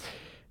stuff.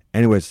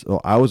 Anyways, so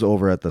I was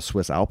over at the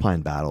Swiss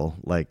Alpine Battle,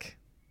 like,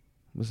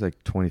 it was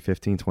like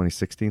 2015,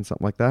 2016,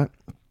 something like that.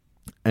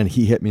 And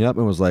he hit me up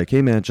and was like,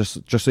 hey man,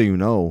 just so you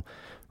know,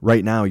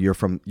 right now you're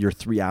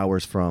 3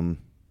 hours from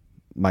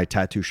my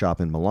tattoo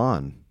shop in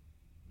Milan.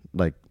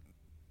 Like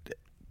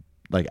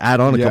add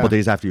on a couple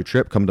days after your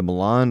trip, come to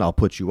Milan, I'll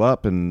put you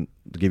up and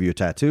give you a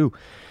tattoo.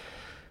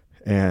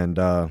 And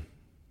I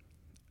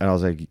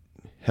was like,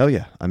 hell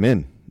yeah, I'm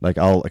in. Like,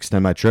 I'll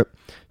extend my trip.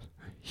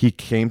 He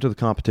came to the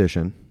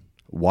competition,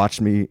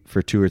 watched me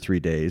for 2 or 3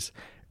 days,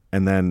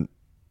 and then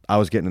I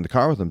was getting in the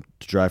car with him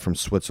to drive from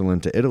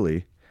Switzerland to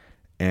Italy.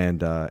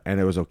 And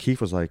it was O'Keefe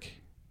was like,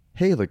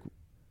 hey, like,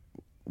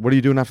 what are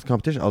you doing after the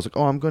competition? I was like,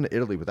 oh, I'm going to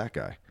Italy with that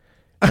guy.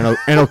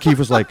 And O'Keefe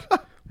was like,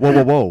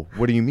 whoa.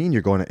 What do you mean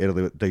you're going to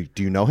Italy?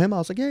 Do you know him? I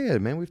was like, yeah,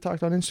 man, we've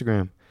talked on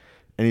Instagram.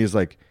 And he was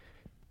like,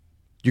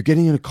 you're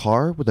getting in a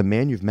car with a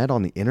man you've met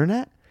on the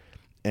internet?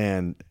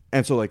 And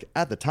so, like,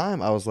 at the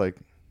time, I was like,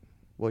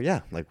 well,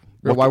 yeah, like,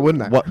 why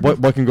wouldn't I?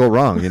 What can go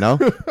wrong,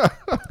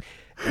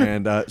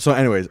 And so,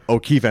 anyways,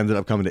 O'Keefe ended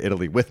up coming to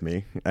Italy with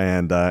me,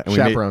 and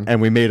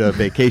we made a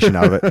vacation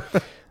out of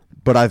it.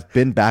 But I've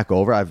been back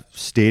over. I've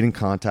stayed in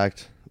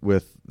contact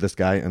with this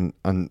guy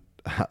on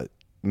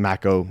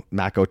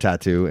Mako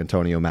Tattoo,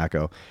 Antonio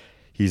Mako.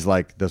 He's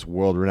like this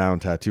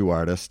world-renowned tattoo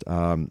artist.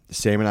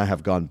 Sam and I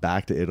have gone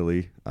back to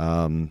Italy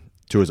to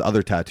his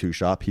other tattoo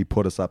shop. He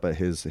put us up at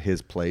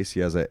his place. He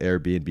has an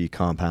Airbnb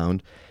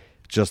compound,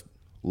 just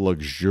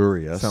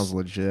luxurious. Sounds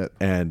legit.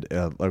 And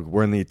like,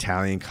 we're in the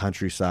Italian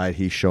countryside.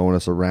 He's showing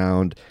us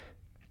around,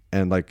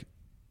 and like,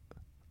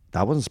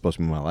 that wasn't supposed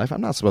to be my life.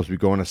 I'm not supposed to be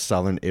going to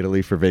southern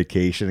Italy for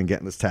vacation and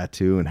getting this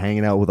tattoo and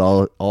hanging out with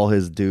all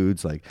his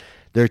dudes. Like,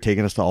 they're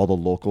taking us to all the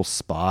local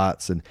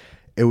spots, and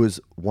it was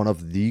one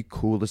of the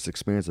coolest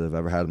experiences I've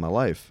ever had in my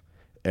life.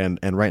 And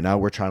right now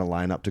we're trying to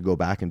line up to go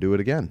back and do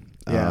it again.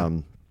 Yeah.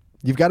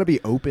 You've got to be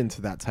open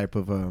to that type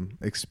of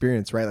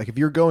experience, right? Like,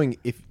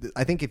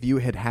 I think if you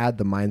had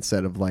the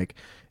mindset of like,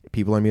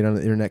 people I meet on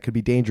the internet could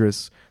be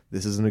dangerous,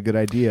 this isn't a good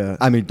idea.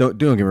 I mean, don't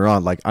get me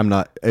wrong. Like,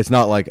 it's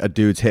not like a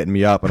dude's hitting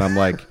me up and I'm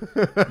like,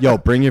 yo,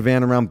 bring your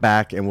van around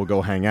back and we'll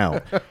go hang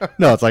out.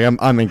 No, it's like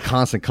I'm in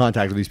constant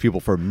contact with these people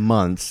for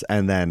months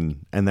and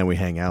then we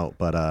hang out.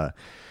 But,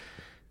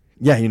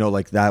 yeah, you know,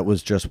 like that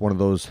was just one of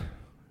those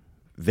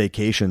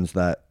vacations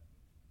that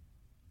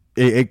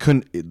it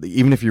couldn't,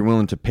 even if you're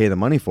willing to pay the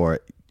money for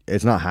it,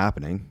 it's not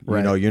happening. Right.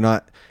 You know,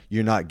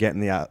 you're not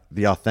getting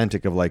the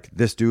authentic of like,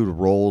 this dude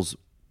rolls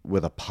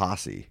with a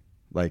posse.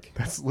 Like,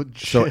 That's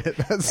legit.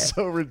 That's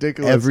so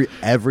ridiculous.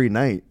 Every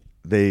night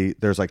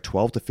there's like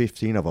 12 to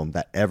 15 of them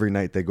that every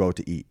night they go out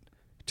to eat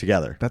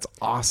together. That's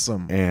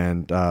awesome.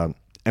 And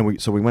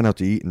we went out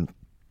to eat and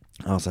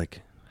I was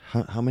like,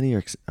 how many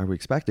are we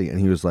expecting? And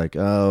he was like,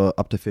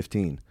 up to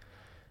 15.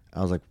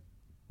 I was like,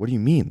 what do you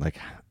mean? Like,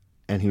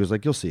 and he was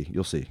like, you'll see.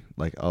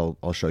 Like,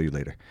 I'll show you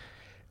later.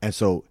 And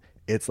so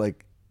it's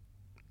like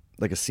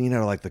a scene out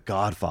of like The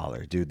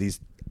Godfather, dude.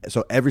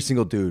 So every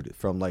single dude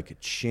from like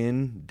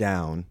chin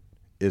down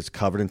is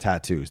covered in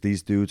tattoos.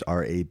 These dudes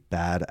are a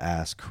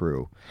badass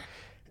crew.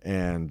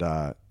 And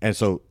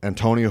so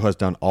Antonio has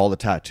done all the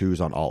tattoos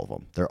on all of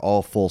them. They're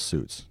all full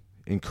suits.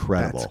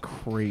 Incredible. That's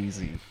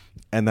crazy.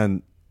 And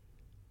then,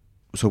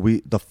 so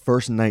the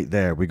first night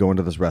there, we go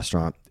into this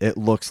restaurant. It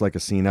looks like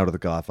a scene out of The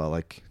Godfather,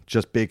 like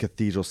just big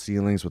cathedral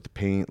ceilings with the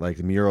paint, like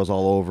the murals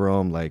all over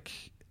them, like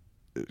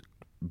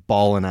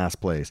ballin' ass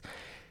place.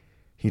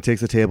 He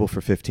takes a table for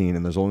 15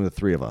 and there's only the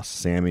three of us,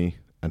 Sammy,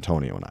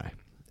 Antonio, and I.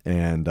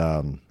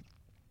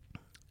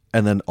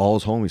 And then all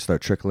his homies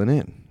start trickling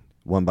in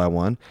one by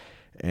one.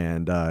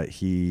 And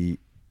the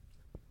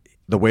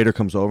waiter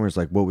comes over and is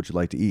like, what would you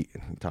like to eat?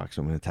 And he talks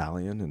to him in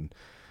Italian.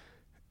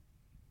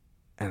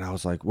 And I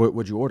was like, what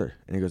would you order?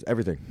 And he goes,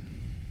 everything.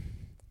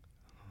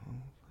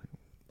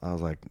 I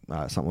was like,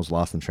 something was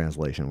lost in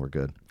translation. We're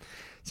good.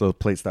 So the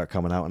plates start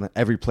coming out. And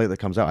every plate that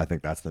comes out, I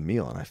think that's the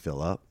meal. And I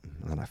fill up.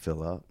 And I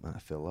fill up. And I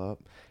fill up.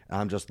 And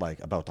I'm just like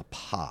about to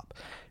pop.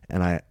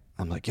 And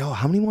I'm like, yo,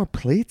 how many more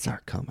plates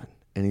are coming?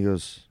 And he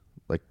goes,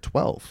 like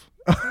 12.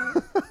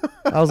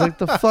 I was like,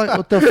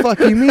 what the fuck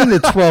do you mean the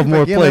 12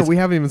 more yeah, plates? No, we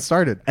haven't even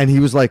started. And he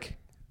was like,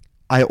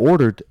 I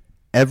ordered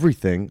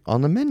everything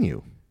on the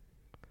menu.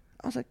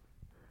 I was like,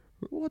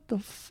 what the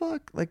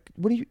fuck? Like,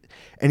 what do you?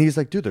 And he's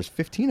like, dude, there's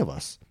 15 of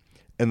us.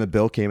 And the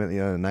bill came at the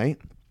end of the night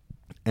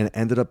and it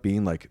ended up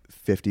being like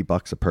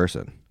 $50 a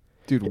person.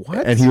 Dude,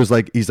 what? And he's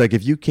like,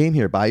 if you came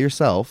here by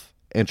yourself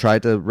and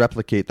tried to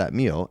replicate that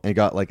meal and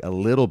got like a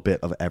little bit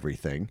of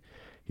everything,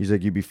 he's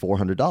like, you'd be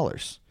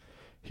 $400.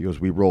 He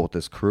goes, we roll with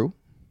this crew.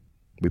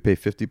 We pay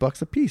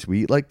 $50 a piece.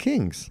 We eat like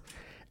kings.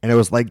 And it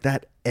was like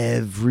that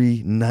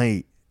every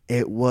night.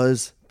 It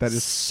was That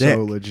is sick.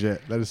 so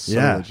legit. That is so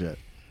Yeah. legit.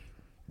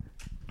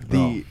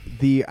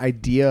 The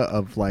idea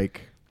of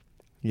like,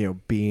 you know,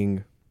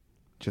 being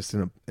just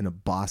in a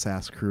boss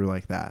ass crew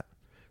like that.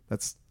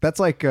 That's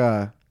like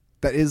that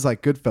is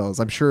like Goodfellas.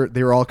 I'm sure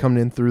they were all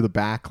coming in through the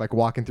back, like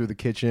walking through the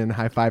kitchen,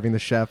 high fiving the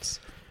chefs.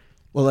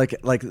 Well, like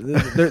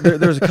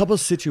there's a couple of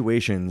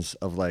situations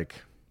of like,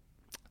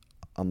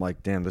 I'm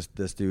like, damn, this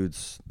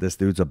dude's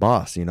a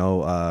boss, you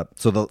know.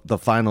 So the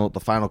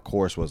final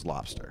course was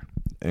lobster,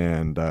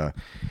 and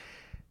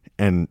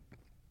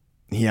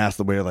he asked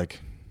the waiter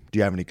like, do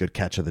you have any good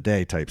catch of the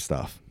day type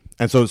stuff?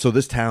 And so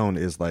this town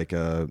is like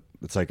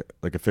it's like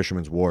a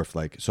fisherman's wharf.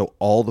 Like, so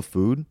all the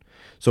food.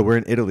 So we're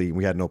in Italy.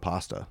 We had no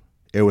pasta.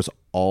 It was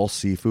all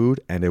seafood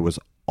and it was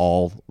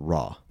all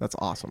raw. That's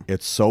awesome.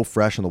 It's so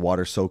fresh and the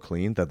water's so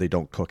clean that they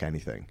don't cook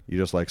anything. You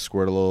just like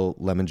squirt a little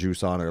lemon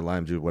juice on it or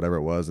lime juice, whatever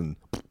it was, and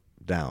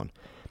down.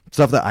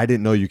 Stuff that I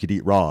didn't know you could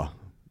eat raw.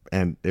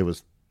 And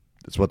it's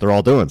what they're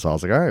all doing. So I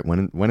was like, all right,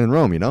 when in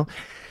Rome, you know?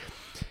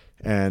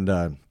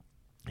 And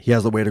he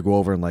has the waiter go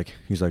over and like,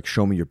 he's like,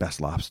 show me your best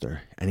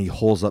lobster. And he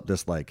holds up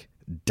this like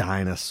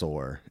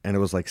dinosaur. And it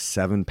was like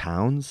 7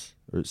 pounds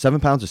or 7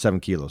 pounds or 7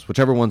 kilos,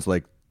 whichever one's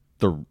like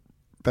the...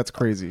 That's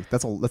crazy.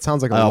 That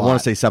sounds like a lot. I want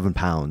to say 7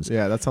 pounds.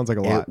 Yeah, that sounds like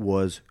a lot. It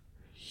was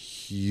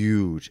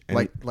huge.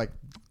 And like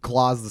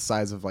claws the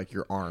size of like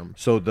your arm.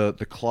 so the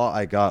claw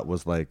I got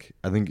was like,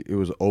 I think it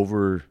was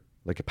over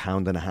like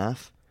 1.5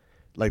 pounds.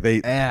 Like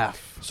they...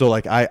 So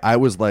like I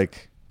was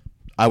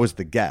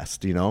the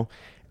guest, you know?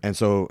 And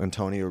so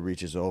Antonio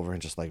reaches over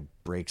and just like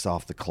breaks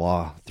off the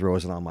claw,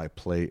 throws it on my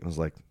plate, and was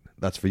like,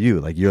 that's for you.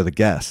 Like, you're the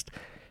guest.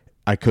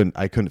 I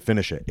couldn't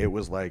finish it. It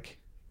was like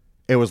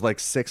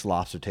 6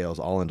 lobster tails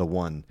all into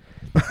one.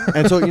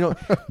 And so, you know,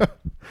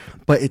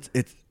 but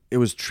it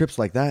was trips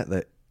like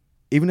that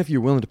even if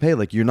you're willing to pay,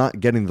 like, you're not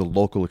getting the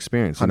local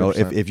experience. You know,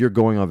 100%. if you're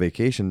going on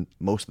vacation,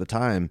 most of the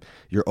time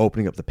you're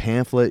opening up the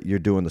pamphlet, you're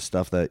doing the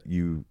stuff that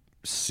you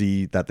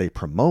see that they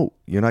promote.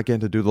 You're not getting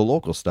to do the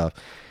local stuff.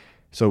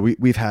 So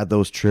we've had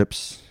those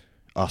trips,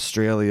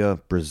 Australia,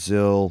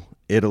 Brazil,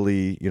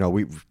 Italy. You know,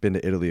 we've been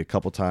to Italy a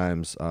couple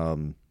times.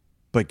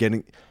 But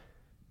getting,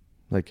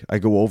 like, I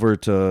go over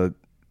to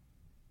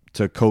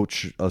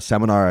coach a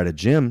seminar at a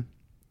gym.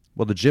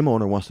 Well, the gym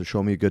owner wants to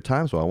show me a good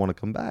time, so I want to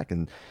come back.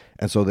 And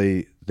so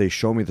they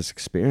show me this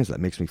experience that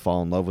makes me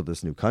fall in love with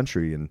this new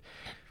country. And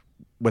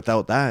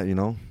without that, you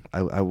know,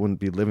 I wouldn't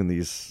be living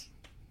these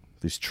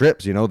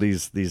trips,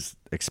 these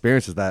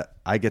experiences that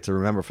I get to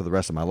remember for the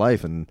rest of my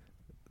life. And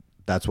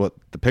that's what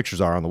the pictures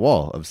are on the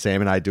wall of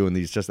Sam and I doing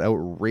these just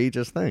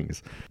outrageous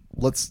things.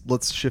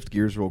 Let's shift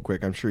gears real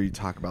quick. I'm sure you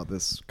talk about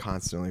this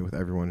constantly with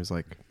everyone who's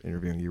like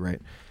interviewing you,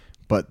 right?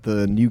 But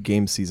the new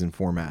game season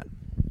format,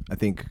 I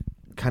think,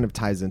 kind of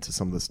ties into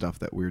some of the stuff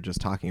that we were just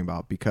talking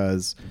about,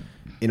 because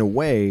in a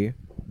way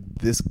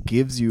this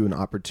gives you an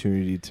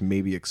opportunity to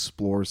maybe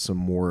explore some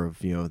more of,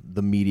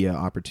 the media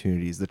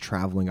opportunities, the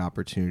traveling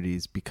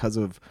opportunities, because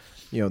of,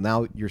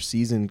 now your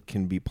season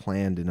can be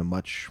planned in a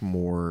much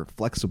more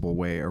flexible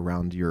way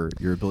around your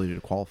ability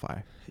to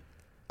qualify.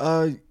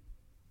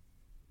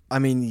 I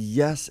mean,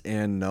 yes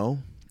and no.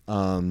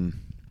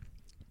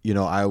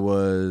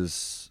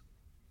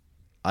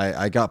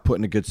 I got put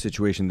in a good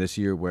situation this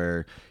year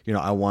where,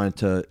 I wanted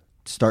to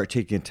start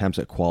taking attempts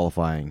at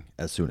qualifying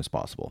as soon as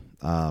possible.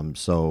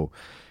 So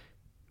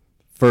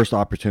first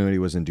opportunity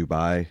was in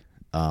Dubai.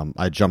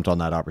 I jumped on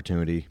that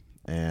opportunity.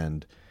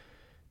 And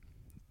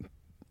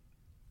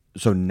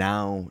so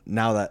now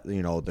that,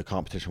 the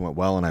competition went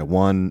well and I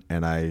won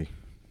and I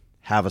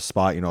have a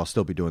spot, I'll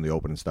still be doing the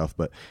open and stuff.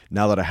 But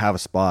now that I have a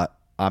spot,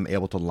 I'm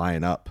able to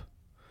line up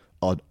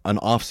an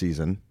off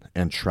season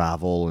and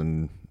travel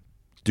and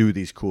do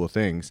these cool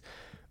things.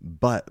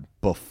 But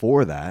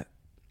before that,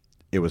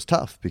 it was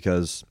tough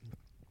because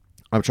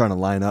I'm trying to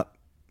line up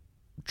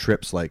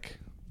trips like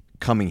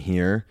coming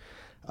here.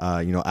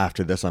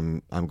 After this,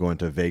 I'm going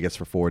to Vegas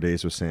for 4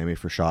 days with Sammy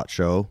for SHOT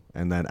Show.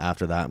 And then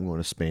after that, I'm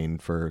going to Spain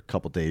for a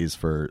couple days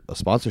for a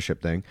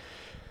sponsorship thing.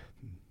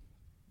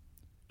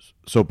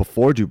 So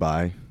before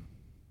Dubai,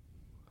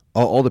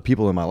 all the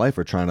people in my life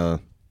are trying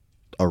to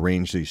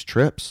arrange these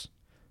trips.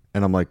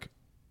 And I'm like,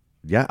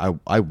 yeah,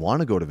 I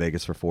want to go to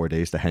Vegas for 4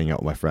 days to hang out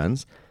with my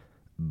friends.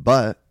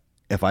 But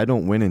if I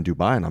don't win in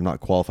Dubai and I'm not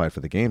qualified for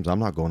the games, I'm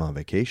not going on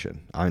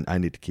vacation. I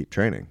need to keep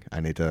training. I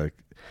need to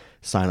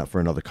sign up for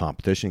another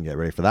competition, get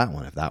ready for that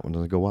one. If that one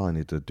doesn't go well, I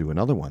need to do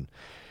another one.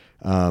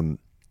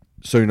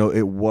 So,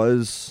 it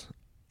was,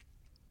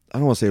 I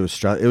don't want to say it was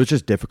stress. It was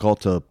just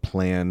difficult to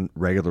plan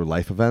regular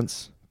life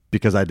events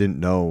because I didn't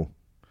know,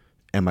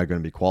 am I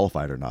going to be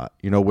qualified or not?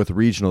 With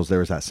regionals, there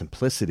was that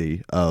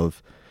simplicity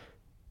of,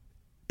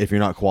 if you're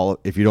not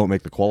if you don't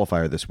make the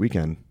qualifier this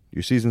weekend,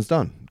 your season's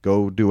done.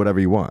 Go do whatever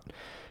you want.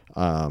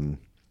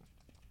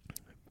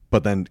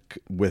 But then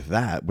with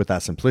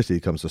that simplicity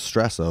comes the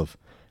stress of,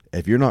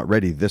 if you're not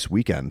ready this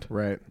weekend,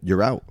 right,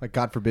 you're out. Like,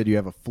 God forbid you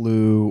have a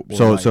flu.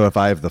 So if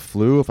I have the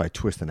flu, if I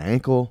twist an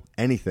ankle,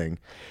 anything,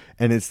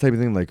 and it's the type of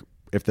thing like,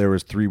 if there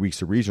was 3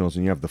 weeks of regionals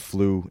and you have the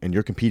flu and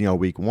you're competing on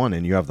week 1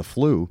 and you have the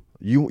flu,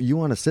 you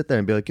want to sit there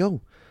and be like,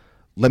 yo,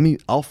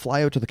 I'll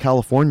fly out to the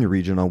California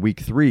region on week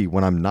 3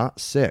 when I'm not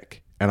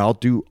sick, and I'll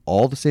do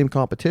all the same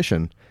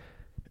competition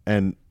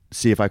and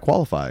see if I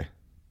qualify.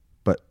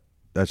 But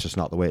that's just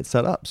not the way it's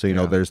set up. So,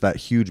 there's that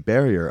huge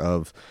barrier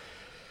of,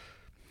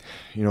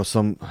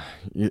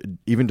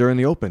 even during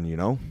the open,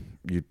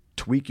 you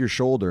tweak your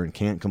shoulder and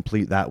can't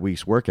complete that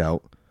week's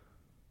workout.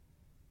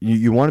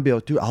 You want to be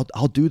able to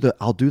I'll do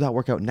that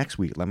workout next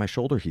week. Let my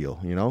shoulder heal,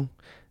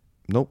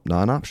 Nope,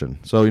 not an option.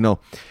 So,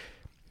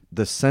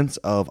 the sense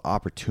of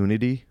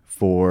opportunity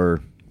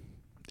for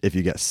if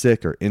you get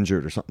sick or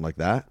injured or something like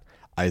that,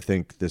 I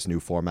think this new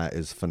format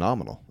is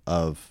phenomenal.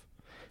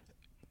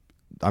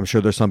 I'm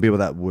sure there's some people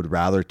that would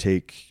rather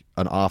take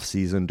an off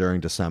season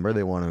during December.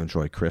 They want to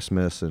enjoy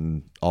Christmas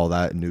and all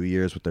that, New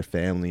Year's with their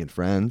family and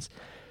friends,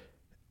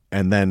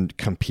 and then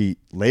compete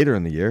later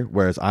in the year.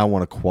 Whereas I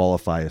want to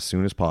qualify as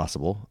soon as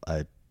possible.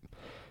 I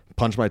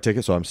punch my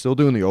ticket, so I'm still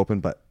doing the open,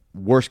 but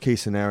worst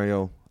case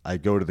scenario, I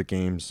go to the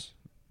games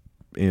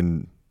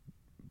from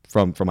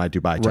my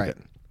Dubai ticket.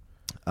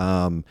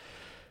 Right.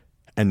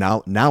 And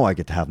now I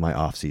get to have my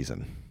off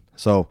season.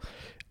 So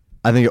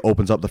I think it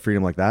opens up the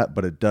freedom like that,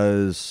 but it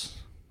does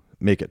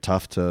make it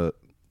tough to,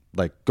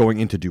 like, going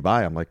into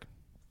Dubai. I'm like,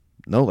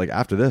 no, like,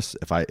 after this,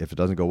 if it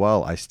doesn't go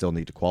well, I still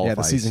need to qualify. Yeah,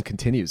 the season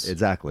continues.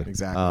 Exactly.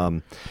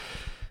 So,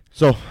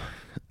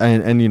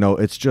 and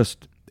it's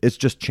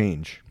just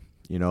change.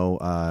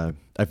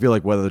 I feel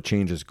like whether the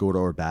change is good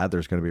or bad,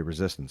 there's going to be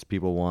resistance.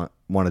 People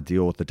want to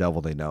deal with the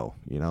devil they know.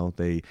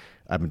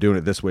 I've been doing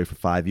it this way for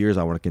 5 years.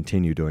 I want to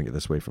continue doing it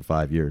this way for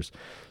 5 years.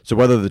 So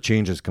whether the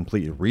change is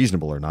completely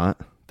reasonable or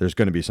not, there's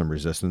going to be some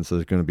resistance.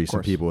 There's going to be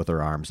some people with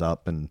their arms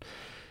up, and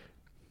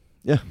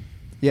yeah.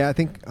 I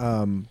think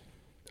I'm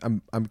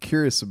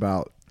curious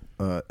about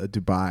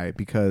Dubai,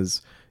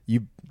 because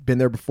you've been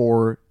there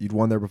before, you'd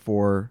won there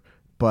before,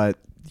 but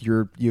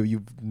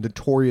you've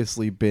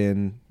notoriously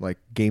been like,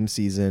 game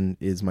season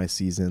is my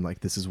season. Like,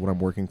 this is what I'm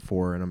working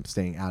for, and I'm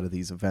staying out of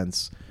these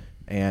events.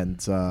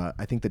 And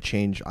I think the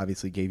change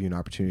obviously gave you an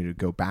opportunity to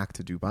go back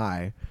to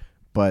Dubai,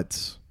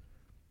 but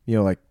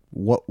like,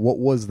 what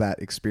was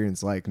that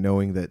experience like,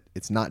 knowing that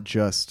it's not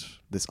just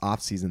this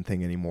off season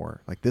thing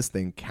anymore? Like, this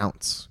thing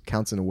counts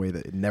in a way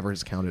that it never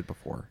has counted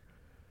before.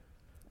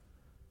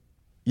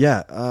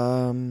 Yeah.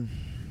 So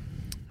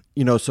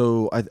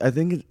I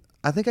think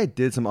I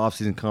did some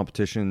off-season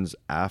competitions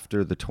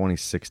after the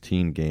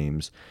 2016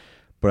 games,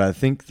 But I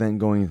think then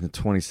going into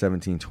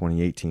 2017,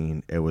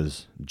 2018, it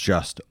was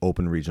just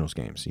open regionals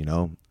games, you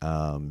know?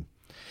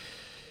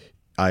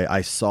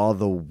 I saw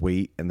the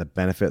weight and the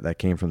benefit that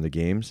came from the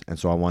games, and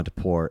so I wanted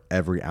to pour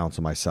every ounce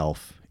of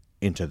myself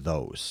into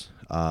those.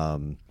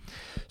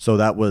 So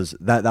that was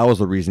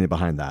the reasoning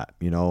behind that.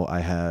 You know,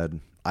 I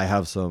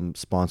have some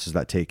sponsors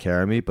that take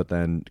care of me, but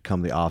then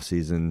come the off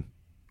season,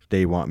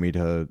 they want me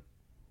to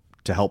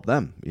help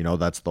them. You know,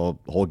 that's the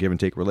whole give and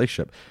take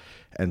relationship.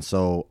 And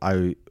so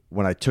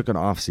when I took an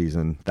off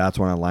season, that's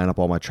when I line up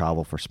all my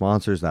travel for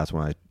sponsors. That's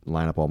when I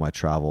line up all my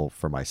travel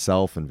for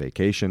myself and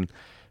vacation.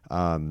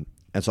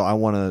 And so I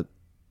want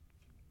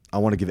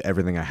to give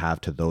everything I have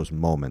to those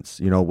moments.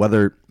 You know,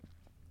 whether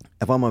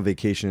if I'm on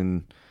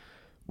vacation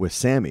with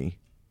Sammy,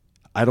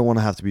 I don't want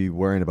to have to be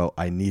worrying about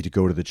I need to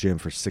go to the gym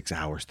for 6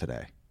 hours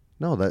today.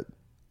 No,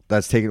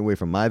 that's taken away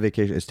from my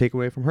vacation. It's taken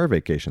away from her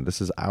vacation.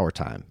 This is our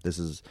time. This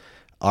is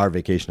our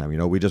vacation time. You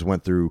know, we just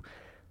went through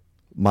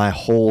my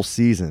whole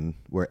season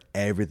where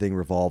everything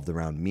revolved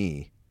around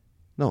me.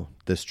 No,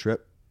 this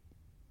trip,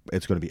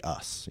 it's going to be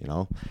us, you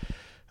know?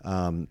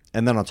 And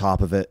then on top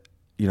of it,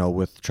 you know,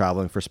 with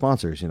traveling for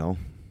sponsors, you know,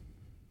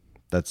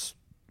 that's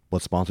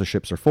what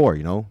sponsorships are for,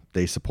 you know?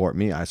 They support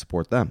me, I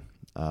support them.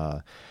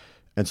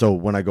 And so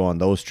when I go on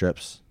those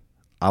trips,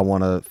 I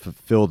want to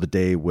fulfill the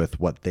day with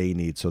what they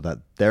need so that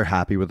they're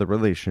happy with the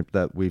relationship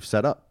that we've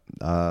set up.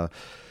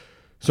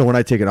 So when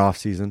I take an off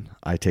season,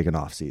 I take an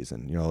off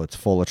season. You know, it's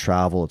full of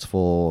travel, it's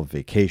full of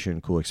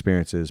vacation, cool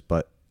experiences,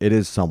 but it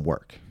is some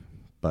work.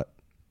 But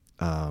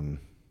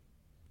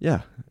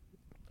yeah.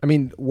 I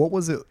mean, what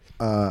was it?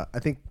 I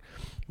think,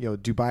 you know,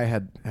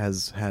 Dubai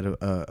has had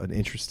an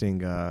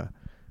interesting, I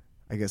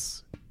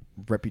guess,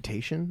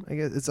 reputation. I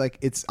guess it's like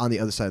it's on the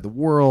other side of the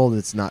world.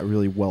 It's not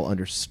really well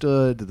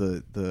understood.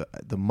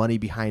 The money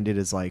behind it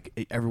is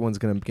like everyone's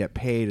going to get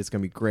paid. It's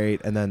going to be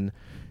great. And then,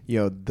 you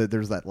know,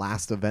 there's that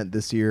last event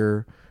this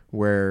year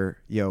where,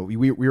 you know,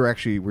 we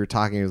were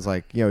talking. It was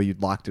like, you know,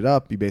 you'd locked it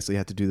up. You basically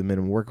had to do the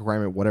minimum work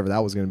requirement, whatever that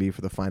was going to be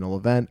for the final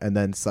event. And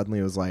then suddenly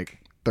it was like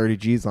 30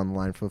 G's on the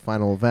line for the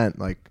final event.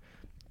 Like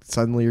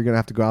suddenly you're going to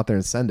have to go out there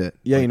and send it.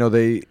 Yeah, you know,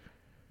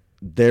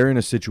 they're in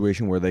a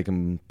situation where they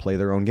can play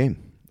their own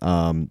game.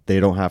 They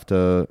don't have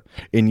to.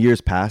 In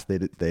years past, they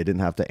didn't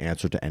have to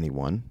answer to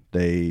anyone.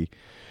 They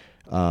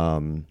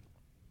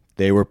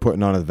were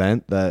putting on an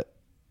event that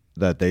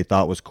they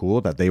thought was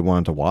cool, that they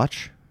wanted to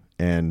watch,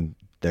 and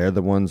they're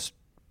the ones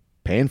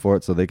paying for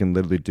it, so they can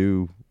literally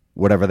do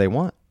whatever they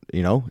want.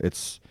 You know,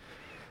 it's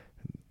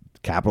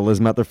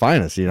capitalism at their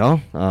finest. You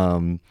know,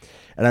 and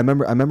I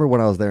remember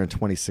when I was there in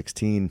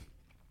 2016,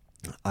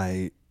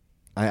 I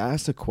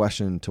asked a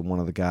question to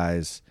one of the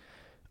guys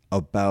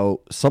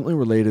about something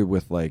related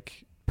with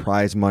like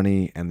prize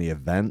money and the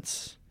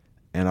events,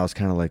 and I was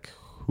kind of like,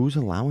 who's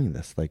allowing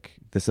this? Like,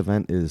 this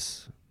event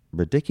is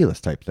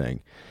ridiculous type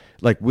thing.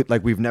 Like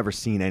we've never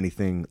seen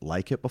anything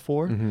like it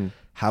before. Mm-hmm.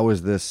 How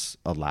is this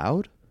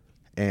allowed?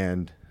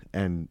 And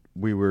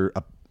we were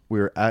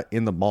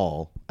in the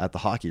mall at the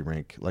hockey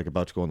rink, like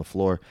about to go on the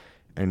floor,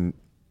 and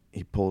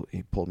he pulled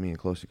me in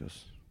close. He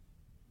goes,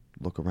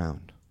 "Look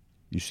around.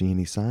 You see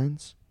any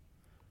signs?"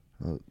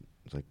 I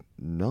was like,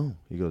 "No."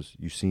 He goes,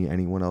 "You see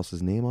anyone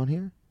else's name on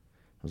here?"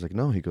 I was like,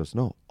 "No." He goes,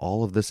 "No.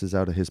 All of this is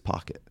out of his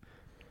pocket."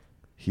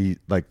 They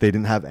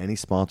didn't have any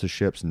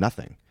sponsorships,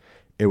 nothing.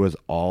 It was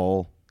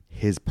all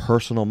his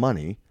personal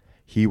money.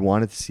 He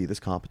wanted to see this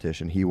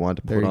competition. He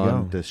wanted to put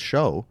on this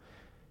show.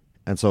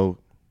 And so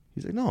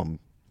he's like, "No,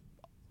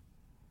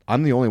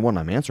 I'm the only one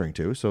I'm answering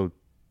to. So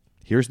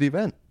here's the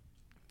event.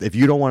 If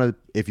you don't want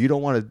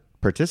to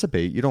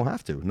participate, you don't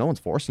have to. No one's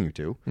forcing you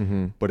to.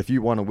 Mm-hmm. But if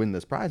you want to win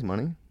this prize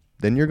money,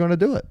 then you're going to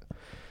do it."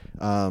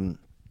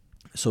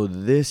 So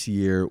this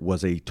year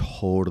was a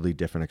totally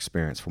different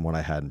experience from what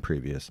I had in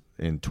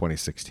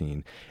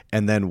 2016.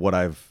 And then what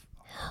I've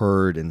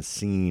heard and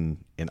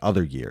seen in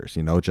other years,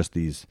 you know, just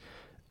these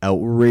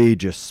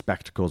outrageous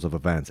spectacles of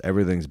events.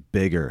 Everything's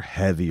bigger,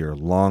 heavier,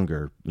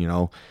 longer, you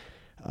know.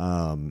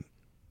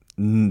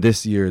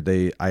 This year,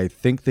 I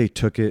think they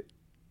took it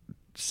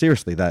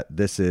seriously that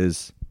this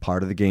is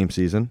part of the game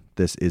season.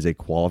 This is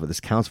this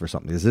counts for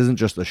something. This isn't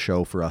just a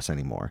show for us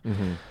anymore.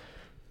 Mm-hmm.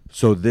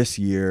 So this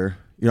year,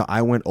 you know,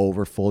 I went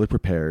over fully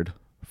prepared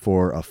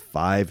for a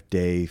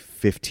 5-day,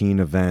 15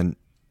 event.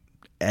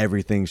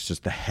 Everything's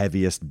just the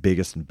heaviest,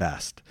 biggest, and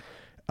best.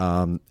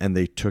 And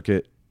they took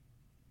it,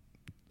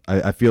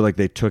 I feel like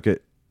they took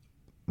it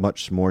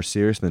much more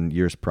serious than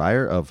years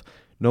prior of,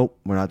 nope,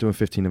 we're not doing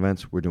 15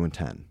 events, we're doing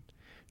 10.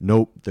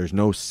 Nope, there's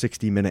no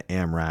 60-minute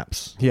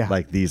AMRAPs. Yeah.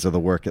 Like, these are the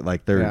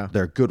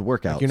they're good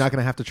workouts. Like, you're not going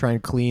to have to try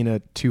and clean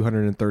a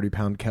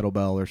 230-pound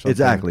kettlebell or something.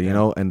 Exactly, you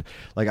know, and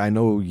like I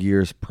know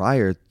years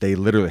prior, they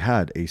literally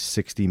had a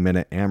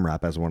 60-minute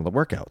AMRAP as one of the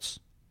workouts.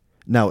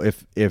 Now,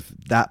 if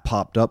that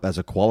popped up as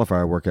a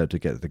qualifier workout to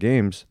get to the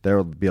games, there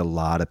would be a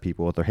lot of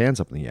people with their hands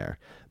up in the air.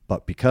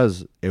 But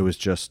because it was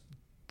just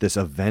this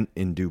event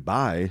in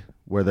Dubai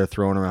where they're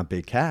throwing around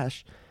big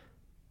cash,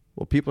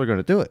 well, people are going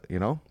to do it, you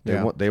know?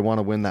 They want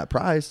to win that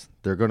prize.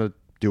 They're going to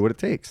do what it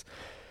takes.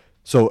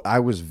 So I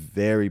was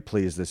very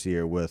pleased this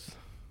year with,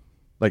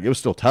 like, it was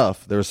still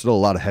tough. There was still a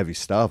lot of heavy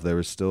stuff. There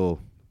was still,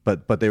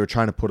 but they were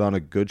trying to put on a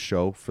good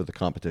show for the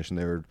competition.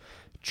 They were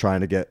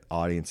trying to get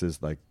audiences.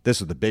 Like,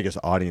 this is the biggest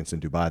audience in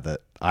Dubai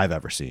that I've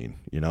ever seen.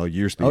 You know,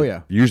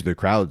 usually the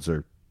crowds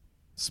are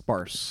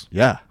sparse.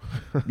 Yeah.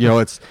 You know,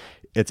 it's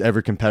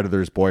every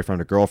competitor's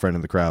boyfriend or girlfriend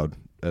in the crowd.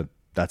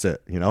 That's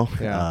it, you know?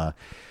 Yeah.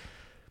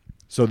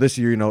 So this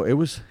year, you know, it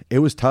was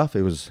tough.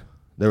 There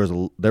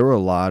were a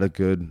lot of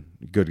good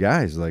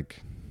guys.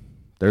 Like,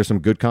 there's some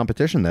good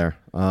competition there.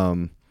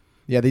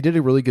 Yeah, they did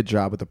a really good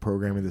job with the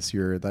programming this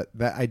year. That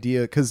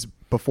idea, because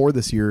before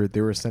this year,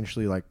 they were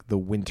essentially like the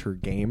winter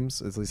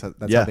games. At least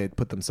that's how they had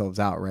put themselves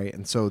out, right?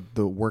 And so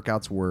the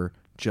workouts were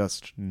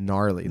just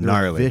gnarly.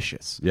 They're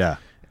vicious. Yeah.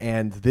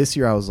 And this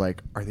year I was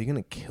like, are they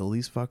going to kill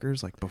these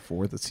fuckers like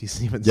before the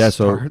season even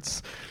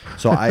starts?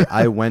 So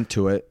I went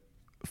to it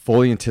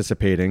fully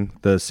anticipating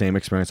the same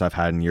experience I've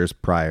had in years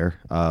prior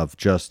of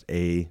just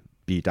a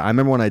beat. I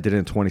remember when I did it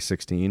in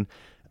 2016,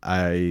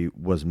 I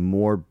was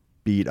more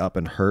beat up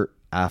and hurt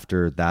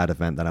after that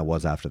event than I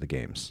was after the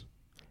games.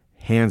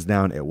 Hands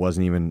down, it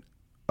wasn't even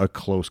a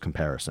close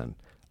comparison.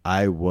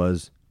 I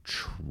was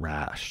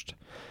trashed.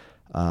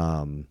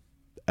 And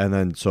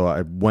then so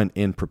I went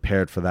in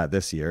prepared for that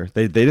this year.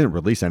 They didn't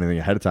release anything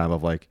ahead of time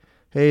of like,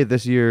 hey,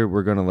 this year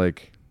we're gonna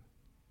like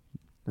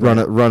run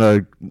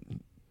a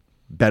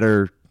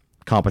better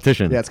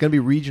competition. Yeah, it's gonna be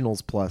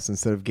regionals plus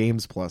instead of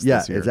games plus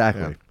this year.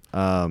 Exactly.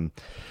 Yeah.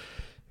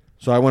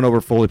 So I went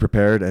over fully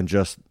prepared and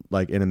just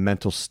like in a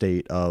mental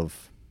state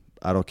of,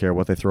 I don't care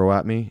what they throw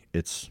at me.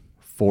 It's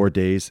 4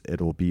 days.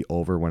 It'll be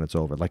over when it's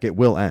over. Like, it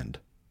will end.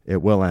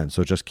 It will end.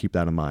 So just keep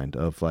that in mind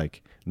of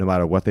like, no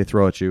matter what they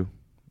throw at you,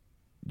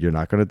 you're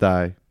not going to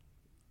die,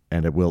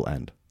 and it will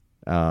end.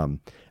 And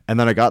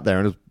then I got there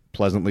and was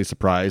pleasantly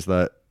surprised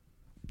that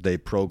they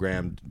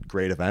programmed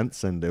great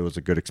events, and it was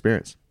a good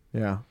experience.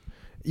 Yeah.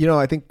 You know,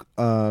 I think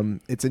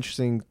it's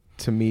interesting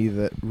to me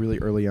that really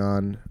early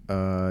on,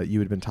 you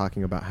had been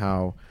talking about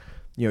how,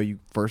 you know, you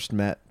first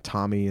met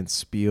Tommy and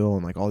Spiel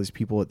and like all these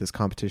people at this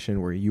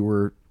competition where you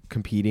were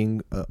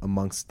competing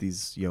amongst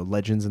these, you know,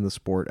 legends in the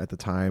sport at the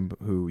time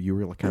who you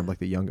were kind of like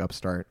the young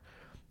upstart.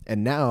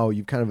 And now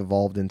you've kind of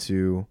evolved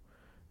into,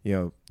 you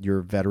know, you're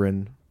a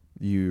veteran,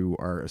 you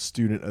are a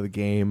student of the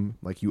game,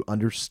 like you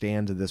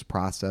understand this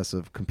process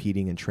of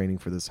competing and training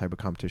for this type of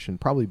competition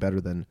probably better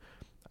than,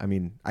 I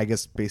mean, I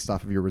guess based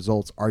off of your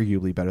results,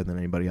 arguably better than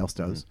anybody else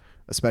does,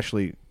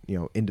 especially, you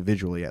know,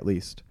 individually at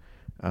least.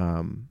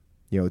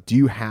 You know, do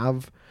you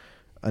have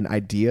an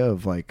idea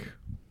of like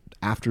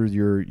after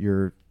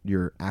your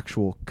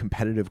actual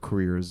competitive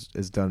career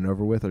is done and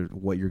over with, or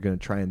what you're going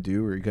to try and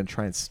do, or you're going to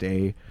try and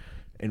stay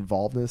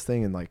involved in this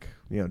thing and like,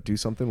 you know, do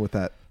something with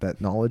that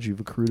knowledge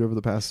you've accrued over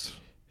the past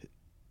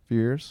few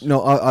years?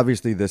 No,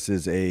 obviously this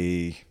is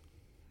a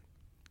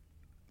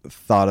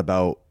thought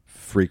about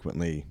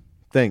frequently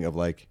thing of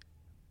like,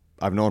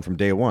 I've known from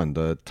day one,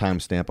 the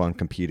timestamp on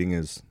competing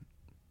is,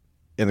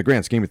 in the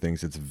grand scheme of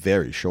things, it's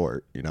very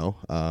short, you know?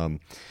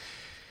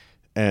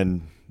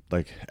 And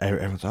like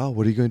everyone's, oh,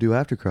 what are you going to do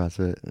after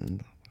CrossFit?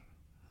 And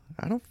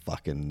I don't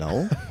fucking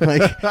know.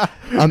 Like,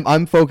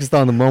 I'm focused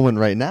on the moment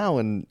right now,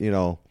 and you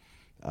know,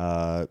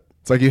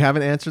 it's like you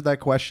haven't answered that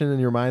question in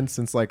your mind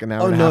since like an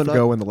hour and a half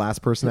ago when the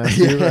last person asked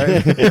you,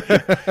 right?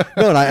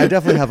 No, and I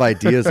definitely have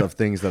ideas of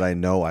things that I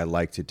know I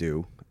like to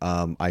do.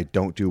 I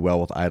don't do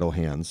well with idle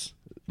hands.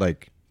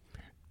 Like,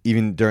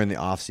 even during the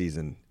off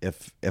season,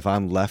 if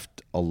I'm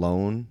left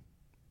alone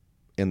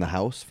in the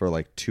house for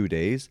like 2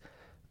 days,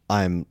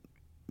 I'm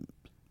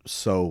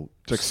so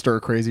it's like stir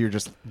crazy. You're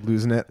just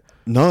losing it.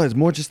 No, it's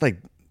more just like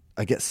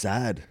I get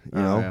sad,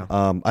 you know.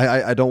 Yeah.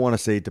 I don't want to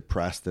say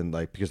depressed, and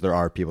like, because there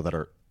are people that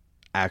are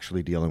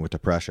actually dealing with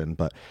depression,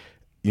 but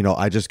you know,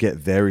 I just get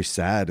very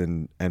sad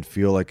and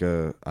feel like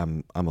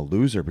I'm a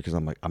loser because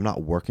I'm like, I'm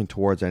not working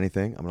towards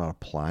anything. I'm not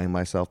applying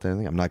myself to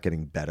anything. I'm not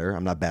getting better.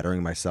 I'm not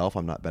bettering myself.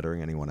 I'm not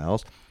bettering anyone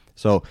else.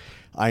 So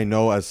I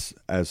know as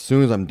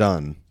soon as I'm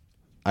done,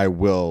 I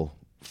will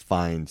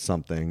find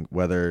something,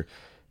 whether,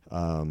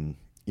 you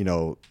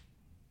know,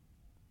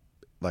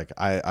 like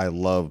I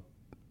love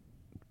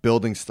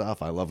building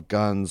stuff. I love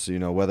guns, you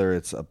know, whether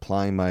it's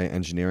applying my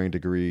engineering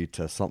degree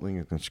to something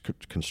in the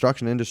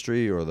construction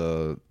industry or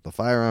the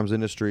firearms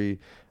industry.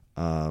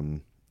 I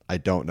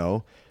don't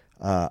know.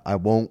 I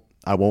won't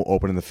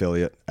open an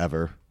affiliate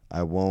ever.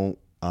 I won't,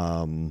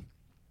 odds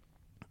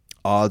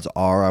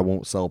are I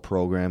won't sell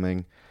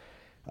programming.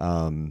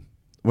 So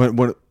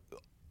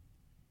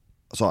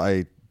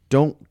I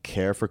don't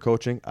care for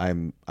coaching.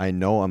 I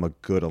know I'm a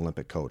good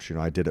Olympic coach. You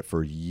know, I did it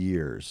for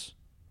years.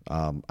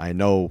 I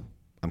know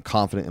I'm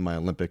confident in my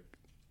Olympic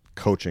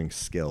coaching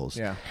skills.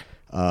 Yeah.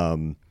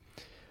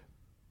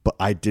 But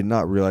I did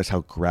not realize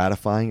how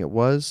gratifying it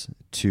was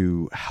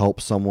to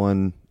help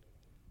someone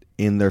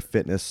in their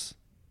fitness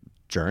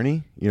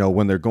journey. You know,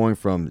 when they're going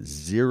from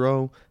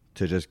zero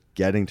to just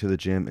getting to the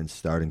gym and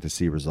starting to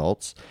see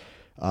results.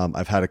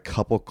 I've had a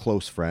couple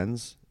close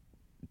friends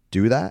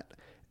do that,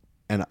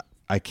 and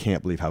I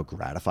can't believe how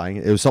gratifying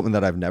it was. Something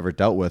that I've never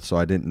dealt with, so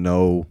I didn't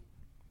know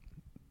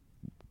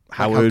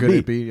how Like, it would good be.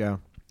 it'd be. Yeah.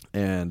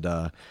 And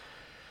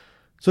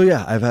so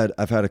yeah, I've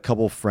had a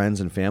couple friends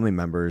and family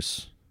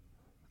members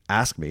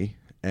ask me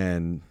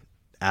and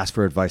ask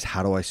for advice.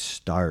 How do I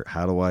start?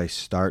 How do I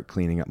start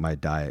cleaning up my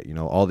diet? You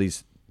know, all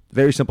these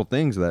very simple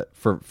things that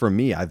for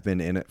me, I've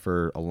been in it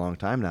for a long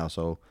time now,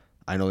 so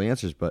I know the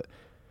answers. But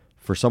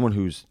for someone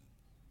who's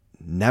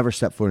never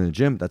stepped foot in a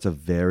gym, that's a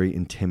very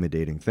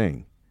intimidating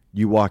thing.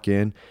 You walk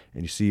in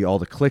and you see all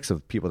the cliques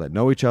of people that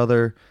know each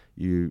other.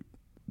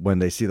 When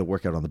they see the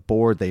workout on the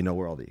board, they know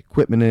where all the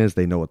equipment is.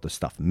 They know what the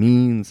stuff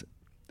means.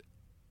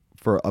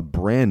 For a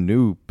brand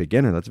new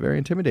beginner, that's very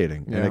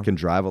intimidating, and it can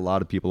drive a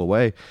lot of people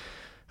away.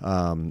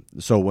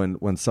 So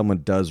when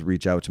someone does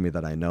reach out to me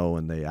that I know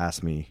and they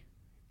ask me,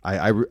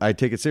 I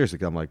take it seriously,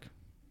 because I'm like,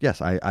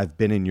 yes, I've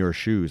been in your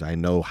shoes. I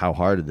know how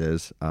hard it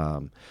is.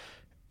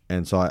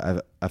 And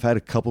so I've had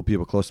a couple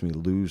people close to me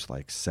lose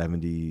like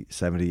 70,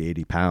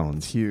 80 pounds.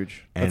 It's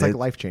huge. And It's like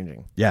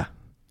life-changing. Yeah,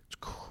 it's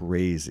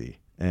crazy.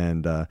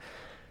 And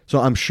so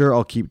I'm sure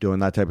I'll keep doing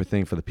that type of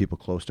thing for the people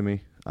close to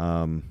me.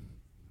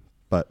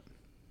 But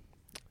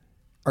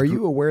Are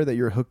you aware that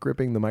you're hook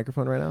gripping the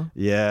microphone right now?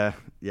 yeah,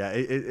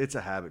 it's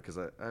a habit, because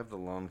I have the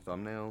long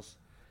thumbnails,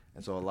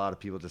 and so a lot of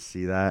people just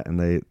see that and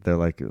they're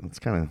like, it's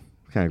kind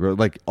of gross.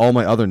 Like, all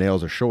my other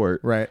nails are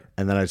short, Right.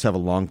 and then I just have a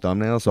long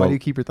thumbnail. So Why do you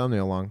keep your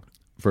thumbnail long?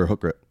 for a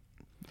hook grip.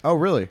 Oh,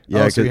 really?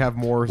 Yeah, Oh, so you 'cause- have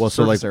more well,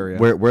 so surface like area.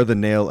 where the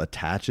nail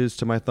attaches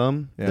to my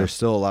thumb, Yeah. there's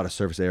still a lot of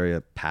surface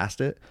area past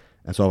it,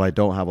 and so if I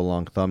don't have a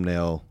long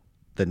thumbnail,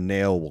 the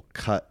nail will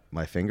cut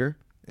my finger.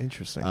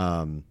 Interesting.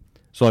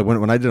 So like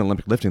when I did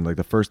Olympic lifting, like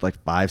the first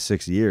like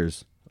 5-6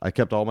 years, I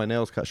kept all my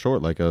nails cut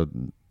short like a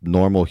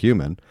normal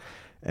human,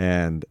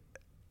 and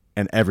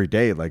every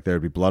day like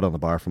there'd be blood on the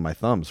bar from my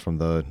thumbs from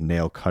the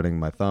nail cutting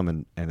my thumb,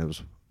 and it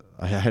was,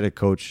 I had a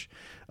coach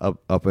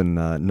up in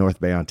North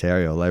Bay,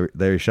 Ontario,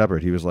 Larry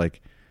Shepard. He's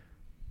like,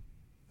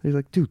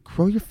 dude,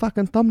 grow your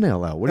fucking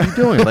thumbnail out. What are you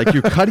doing? Like,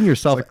 you're cutting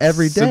yourself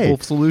every day.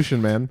 Simple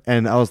solution, man.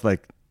 And I was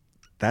like,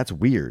 that's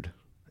weird.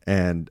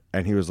 And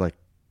he was like,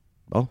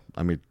 oh,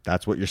 I mean,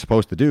 that's what you're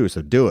supposed to do,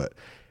 so do it.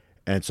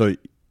 And so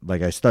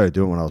like I started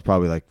doing it when I was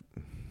probably like,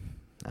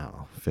 I don't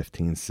know,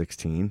 15,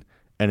 16,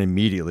 and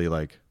immediately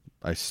like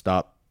I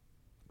stopped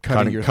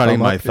cutting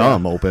my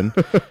thumb open.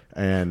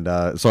 And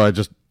so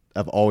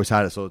I've always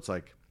had it. So it's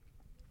like,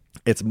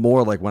 it's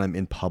more like when I'm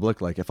in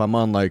public, like if I'm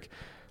on like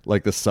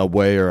the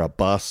subway or a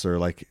bus or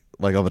like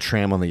on the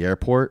tram on the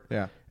airport,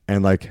 Yeah.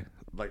 and like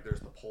there's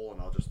the pole, and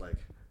I'll just like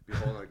be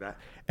holding like that,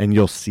 and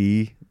you'll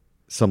see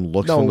some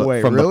looks No from the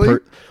way, from really?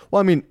 the well,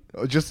 I mean,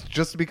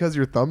 Just because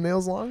your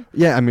thumbnail's long?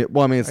 yeah, I mean, it's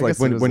I like guess it is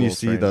when a you little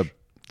see strange.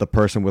 the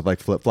person with like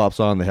flip flops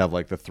on, they have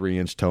like the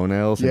 3-inch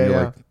toenails, and Yeah, you're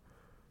yeah. like,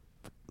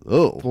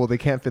 oh, Well, they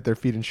can't fit their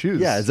feet in shoes.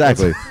 yeah,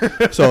 exactly.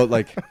 So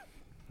like,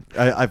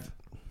 I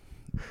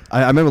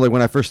remember like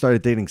when I first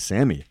started dating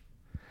Sammy,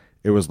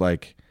 it was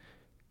like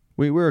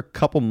we were a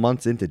couple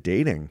months into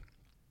dating,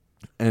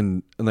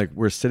 and like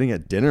we're sitting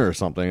at dinner or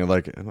something, and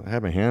like I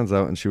had my hands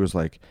out, and she was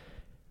like,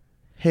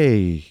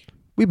 "Hey,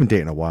 we've been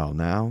dating a while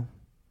now.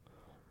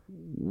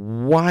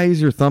 Why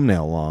is your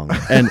thumbnail long?"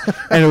 And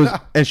it was,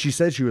 and she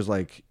said she was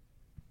like,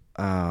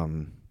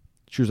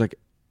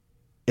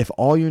 if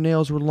all your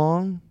nails were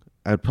long,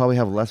 I'd probably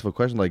have less of a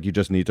question. Like, you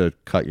just need to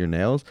cut your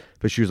nails.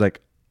 But she was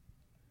like,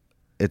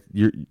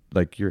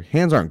 your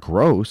hands aren't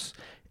gross.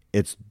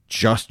 It's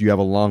just you have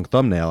a long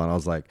thumbnail. And I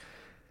was like,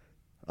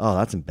 oh,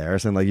 that's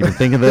embarrassing. Like, you've been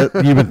thinking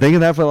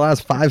that for the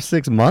last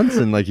 5-6 months,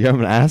 and like you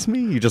haven't asked me.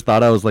 You just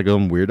thought I was like a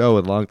weirdo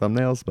with long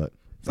thumbnails. But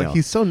It's like,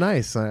 he's so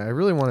nice. I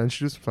really want to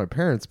introduce him to my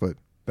parents, but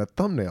that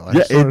thumbnail. I yeah,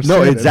 just don't no,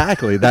 understand it.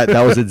 exactly.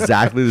 That was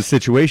exactly the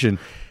situation.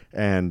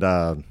 And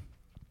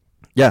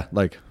yeah,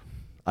 like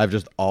I've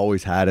just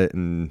always had it,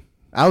 and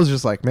I was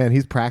just like, man,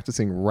 he's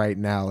practicing right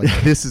now.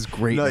 Like, this is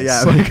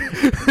greatness. No, yeah.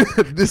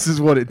 Like, this is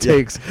what it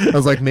takes. I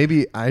was like,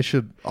 maybe I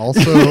should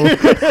also.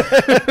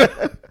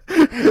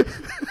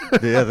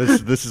 yeah,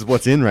 this is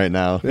what's in right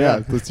now.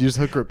 Yeah, let's use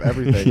hook grip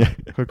everything. Yeah.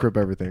 Hook grip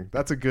everything.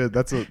 That's a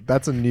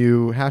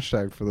new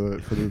hashtag for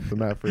the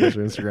Matt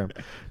Fraser Instagram.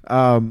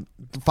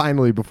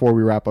 Finally, before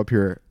we wrap up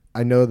here,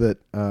 I know that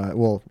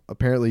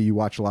apparently you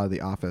watch a lot of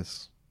The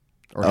Office,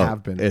 or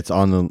have been. It's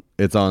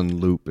on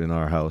loop in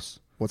our house.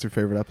 What's your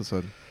favorite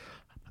episode?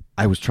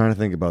 I was trying to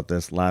think about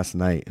this last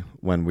night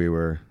when we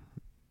were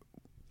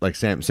like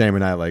Sam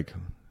and I like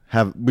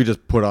we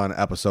just put on an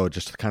episode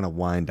just to kind of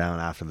wind down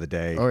after the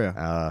day. Oh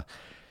yeah.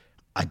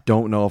 I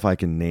don't know if I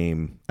can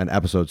name an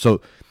episode.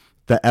 So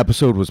the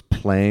episode was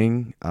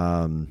playing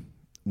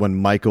when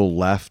Michael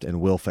left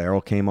and Will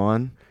Ferrell came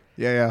on.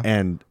 Yeah.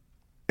 And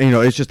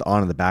it's just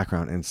on in the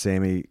background, and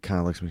Sammy kind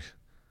of looks at me,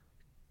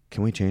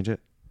 can we change it?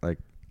 Like,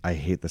 I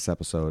hate this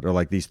episode, or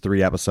like these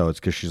 3 episodes,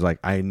 because she's like,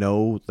 I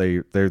know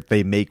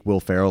they make Will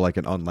Ferrell like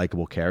an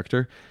unlikable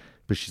character,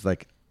 but she's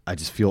like, I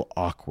just feel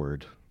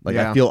awkward. Like,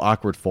 Yeah. I feel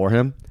awkward for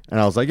him. And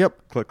I was like,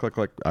 yep, click, click,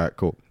 click. All right,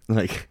 cool.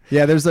 Like,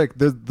 Yeah, there's like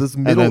this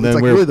middle. then It's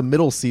like we're- really the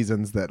middle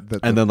seasons that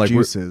and then like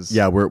juices.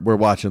 we're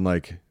watching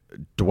like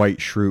Dwight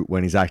Schrute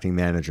when he's acting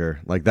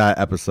manager. Like that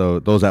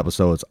episode, those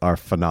episodes are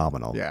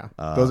phenomenal. Yeah,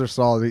 those are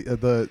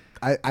solid.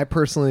 I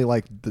personally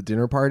like the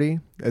dinner party.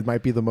 It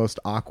might be the most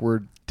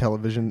awkward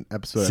television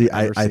episode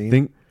I've ever seen. I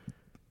think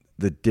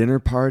the dinner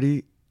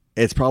party,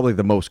 it's probably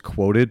the most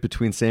quoted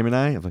between Sam and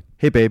I. I'm like,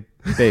 hey, babe.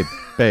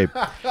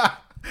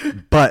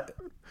 But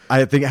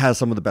I think it has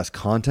some of the best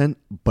content,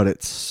 but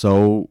it's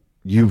so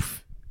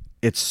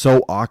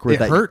awkward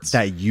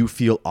that you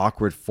feel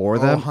awkward for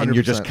them. And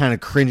you're just kind of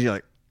cringing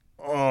like,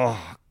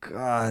 oh,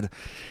 God.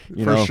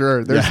 For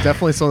sure. There's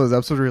definitely some of those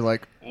episodes where you're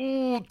like,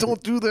 oh,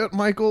 don't do that,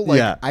 Michael.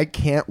 Like, I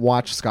can't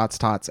watch Scott's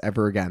Tots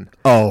ever again.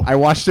 Oh. I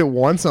watched it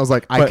once. And I was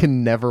like, I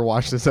can never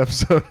watch this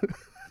episode.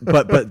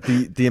 but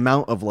the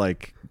amount of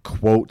like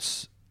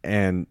quotes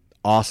and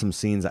awesome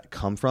scenes that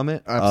come from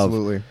it.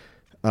 Absolutely.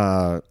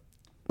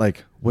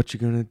 Like, what you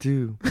gonna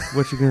do?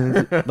 What you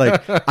gonna do?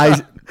 Like,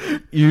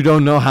 you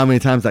don't know how many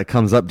times that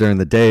comes up during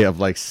the day of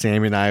like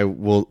Sammy and I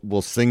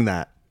will sing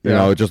that. You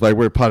know, just like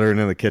we're puttering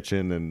in the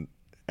kitchen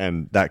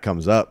and that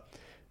comes up.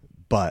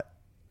 But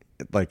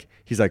like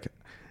he's like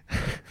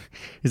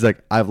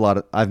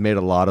I've made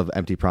a lot of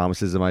empty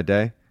promises in my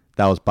day.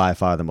 That was by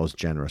far the most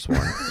generous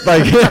one.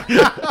 Like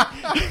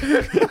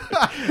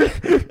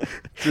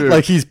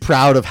like he's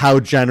proud of how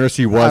generous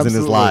he was in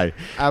his lie.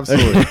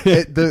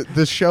 Absolutely.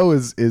 The show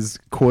is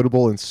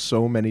quotable in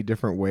so many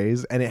different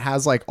ways, and it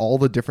has like all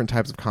the different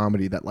types of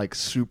comedy, that like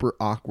super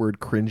awkward,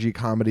 cringy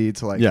comedy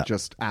to like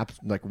just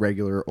like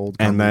regular old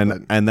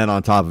comedy. And then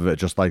on top of it,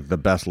 just like the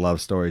best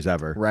love stories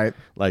ever. Right.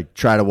 Like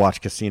try to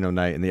watch Casino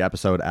Night in the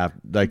episode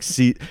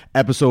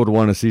episode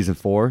 1 of season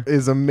 4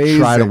 is amazing.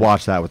 Try to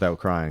watch that without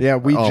crying. Yeah,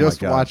 we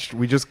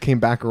just came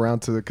back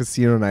around to the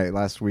Casino Night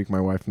last week,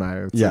 my wife and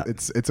I.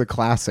 It's a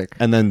classic.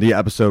 And then the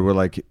episode where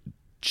like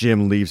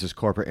Jim leaves his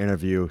corporate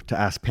interview to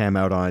ask Pam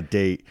out on a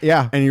date.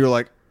 Yeah. And you're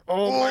like,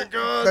 oh my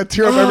God. I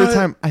tear up every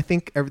time. I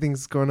think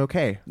everything's going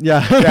okay.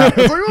 Yeah.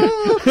 It's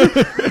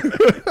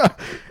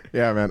like,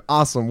 yeah, man.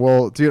 Awesome.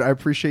 Well, dude, I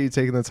appreciate you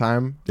taking the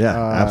time. Yeah,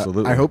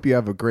 absolutely. I hope you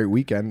have a great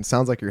weekend.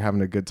 Sounds like you're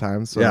having a good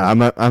time. So yeah, I'm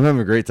having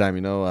a great time.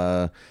 You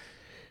know,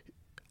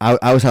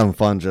 I was having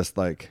fun just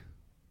like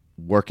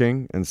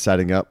working and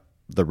setting up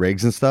the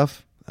rigs and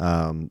stuff.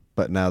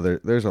 But now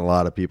there's a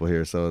lot of people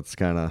here, so it's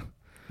kind of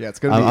it's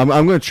gonna be.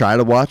 I'm going to try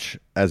to watch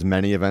as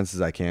many events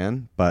as I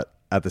can, but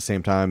at the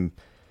same time,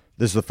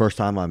 this is the first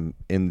time I'm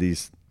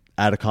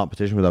at a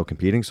competition without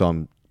competing, so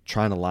I'm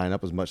trying to line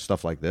up as much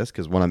stuff like this,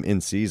 because when I'm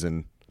in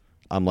season,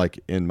 I'm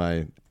like in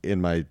my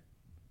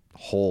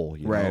hole,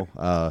 you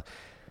know.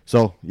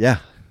 So yeah.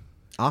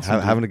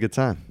 Awesome, having a good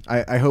time.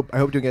 I hope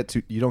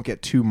you don't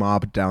get too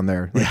mobbed down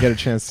there. Like, get a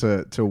chance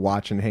to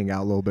watch and hang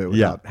out a little bit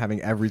without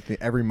having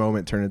every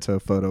moment turn into a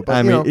photo. But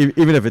I mean,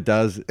 even if it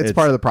does, it's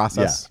part of the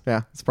process.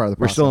 Yeah, it's part of the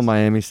process. We're still in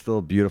Miami,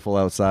 still beautiful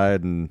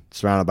outside and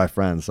surrounded by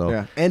friends. So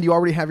yeah, and you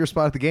already have your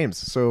spot at the games,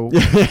 so you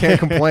can't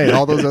complain.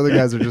 All those other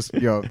guys are just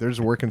they're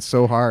just working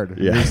so hard.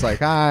 Yeah. You're just like,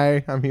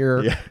 hi, I'm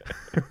here. Yeah.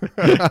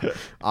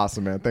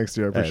 Awesome, man. Thanks,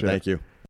 dude. I appreciate it. Thank you.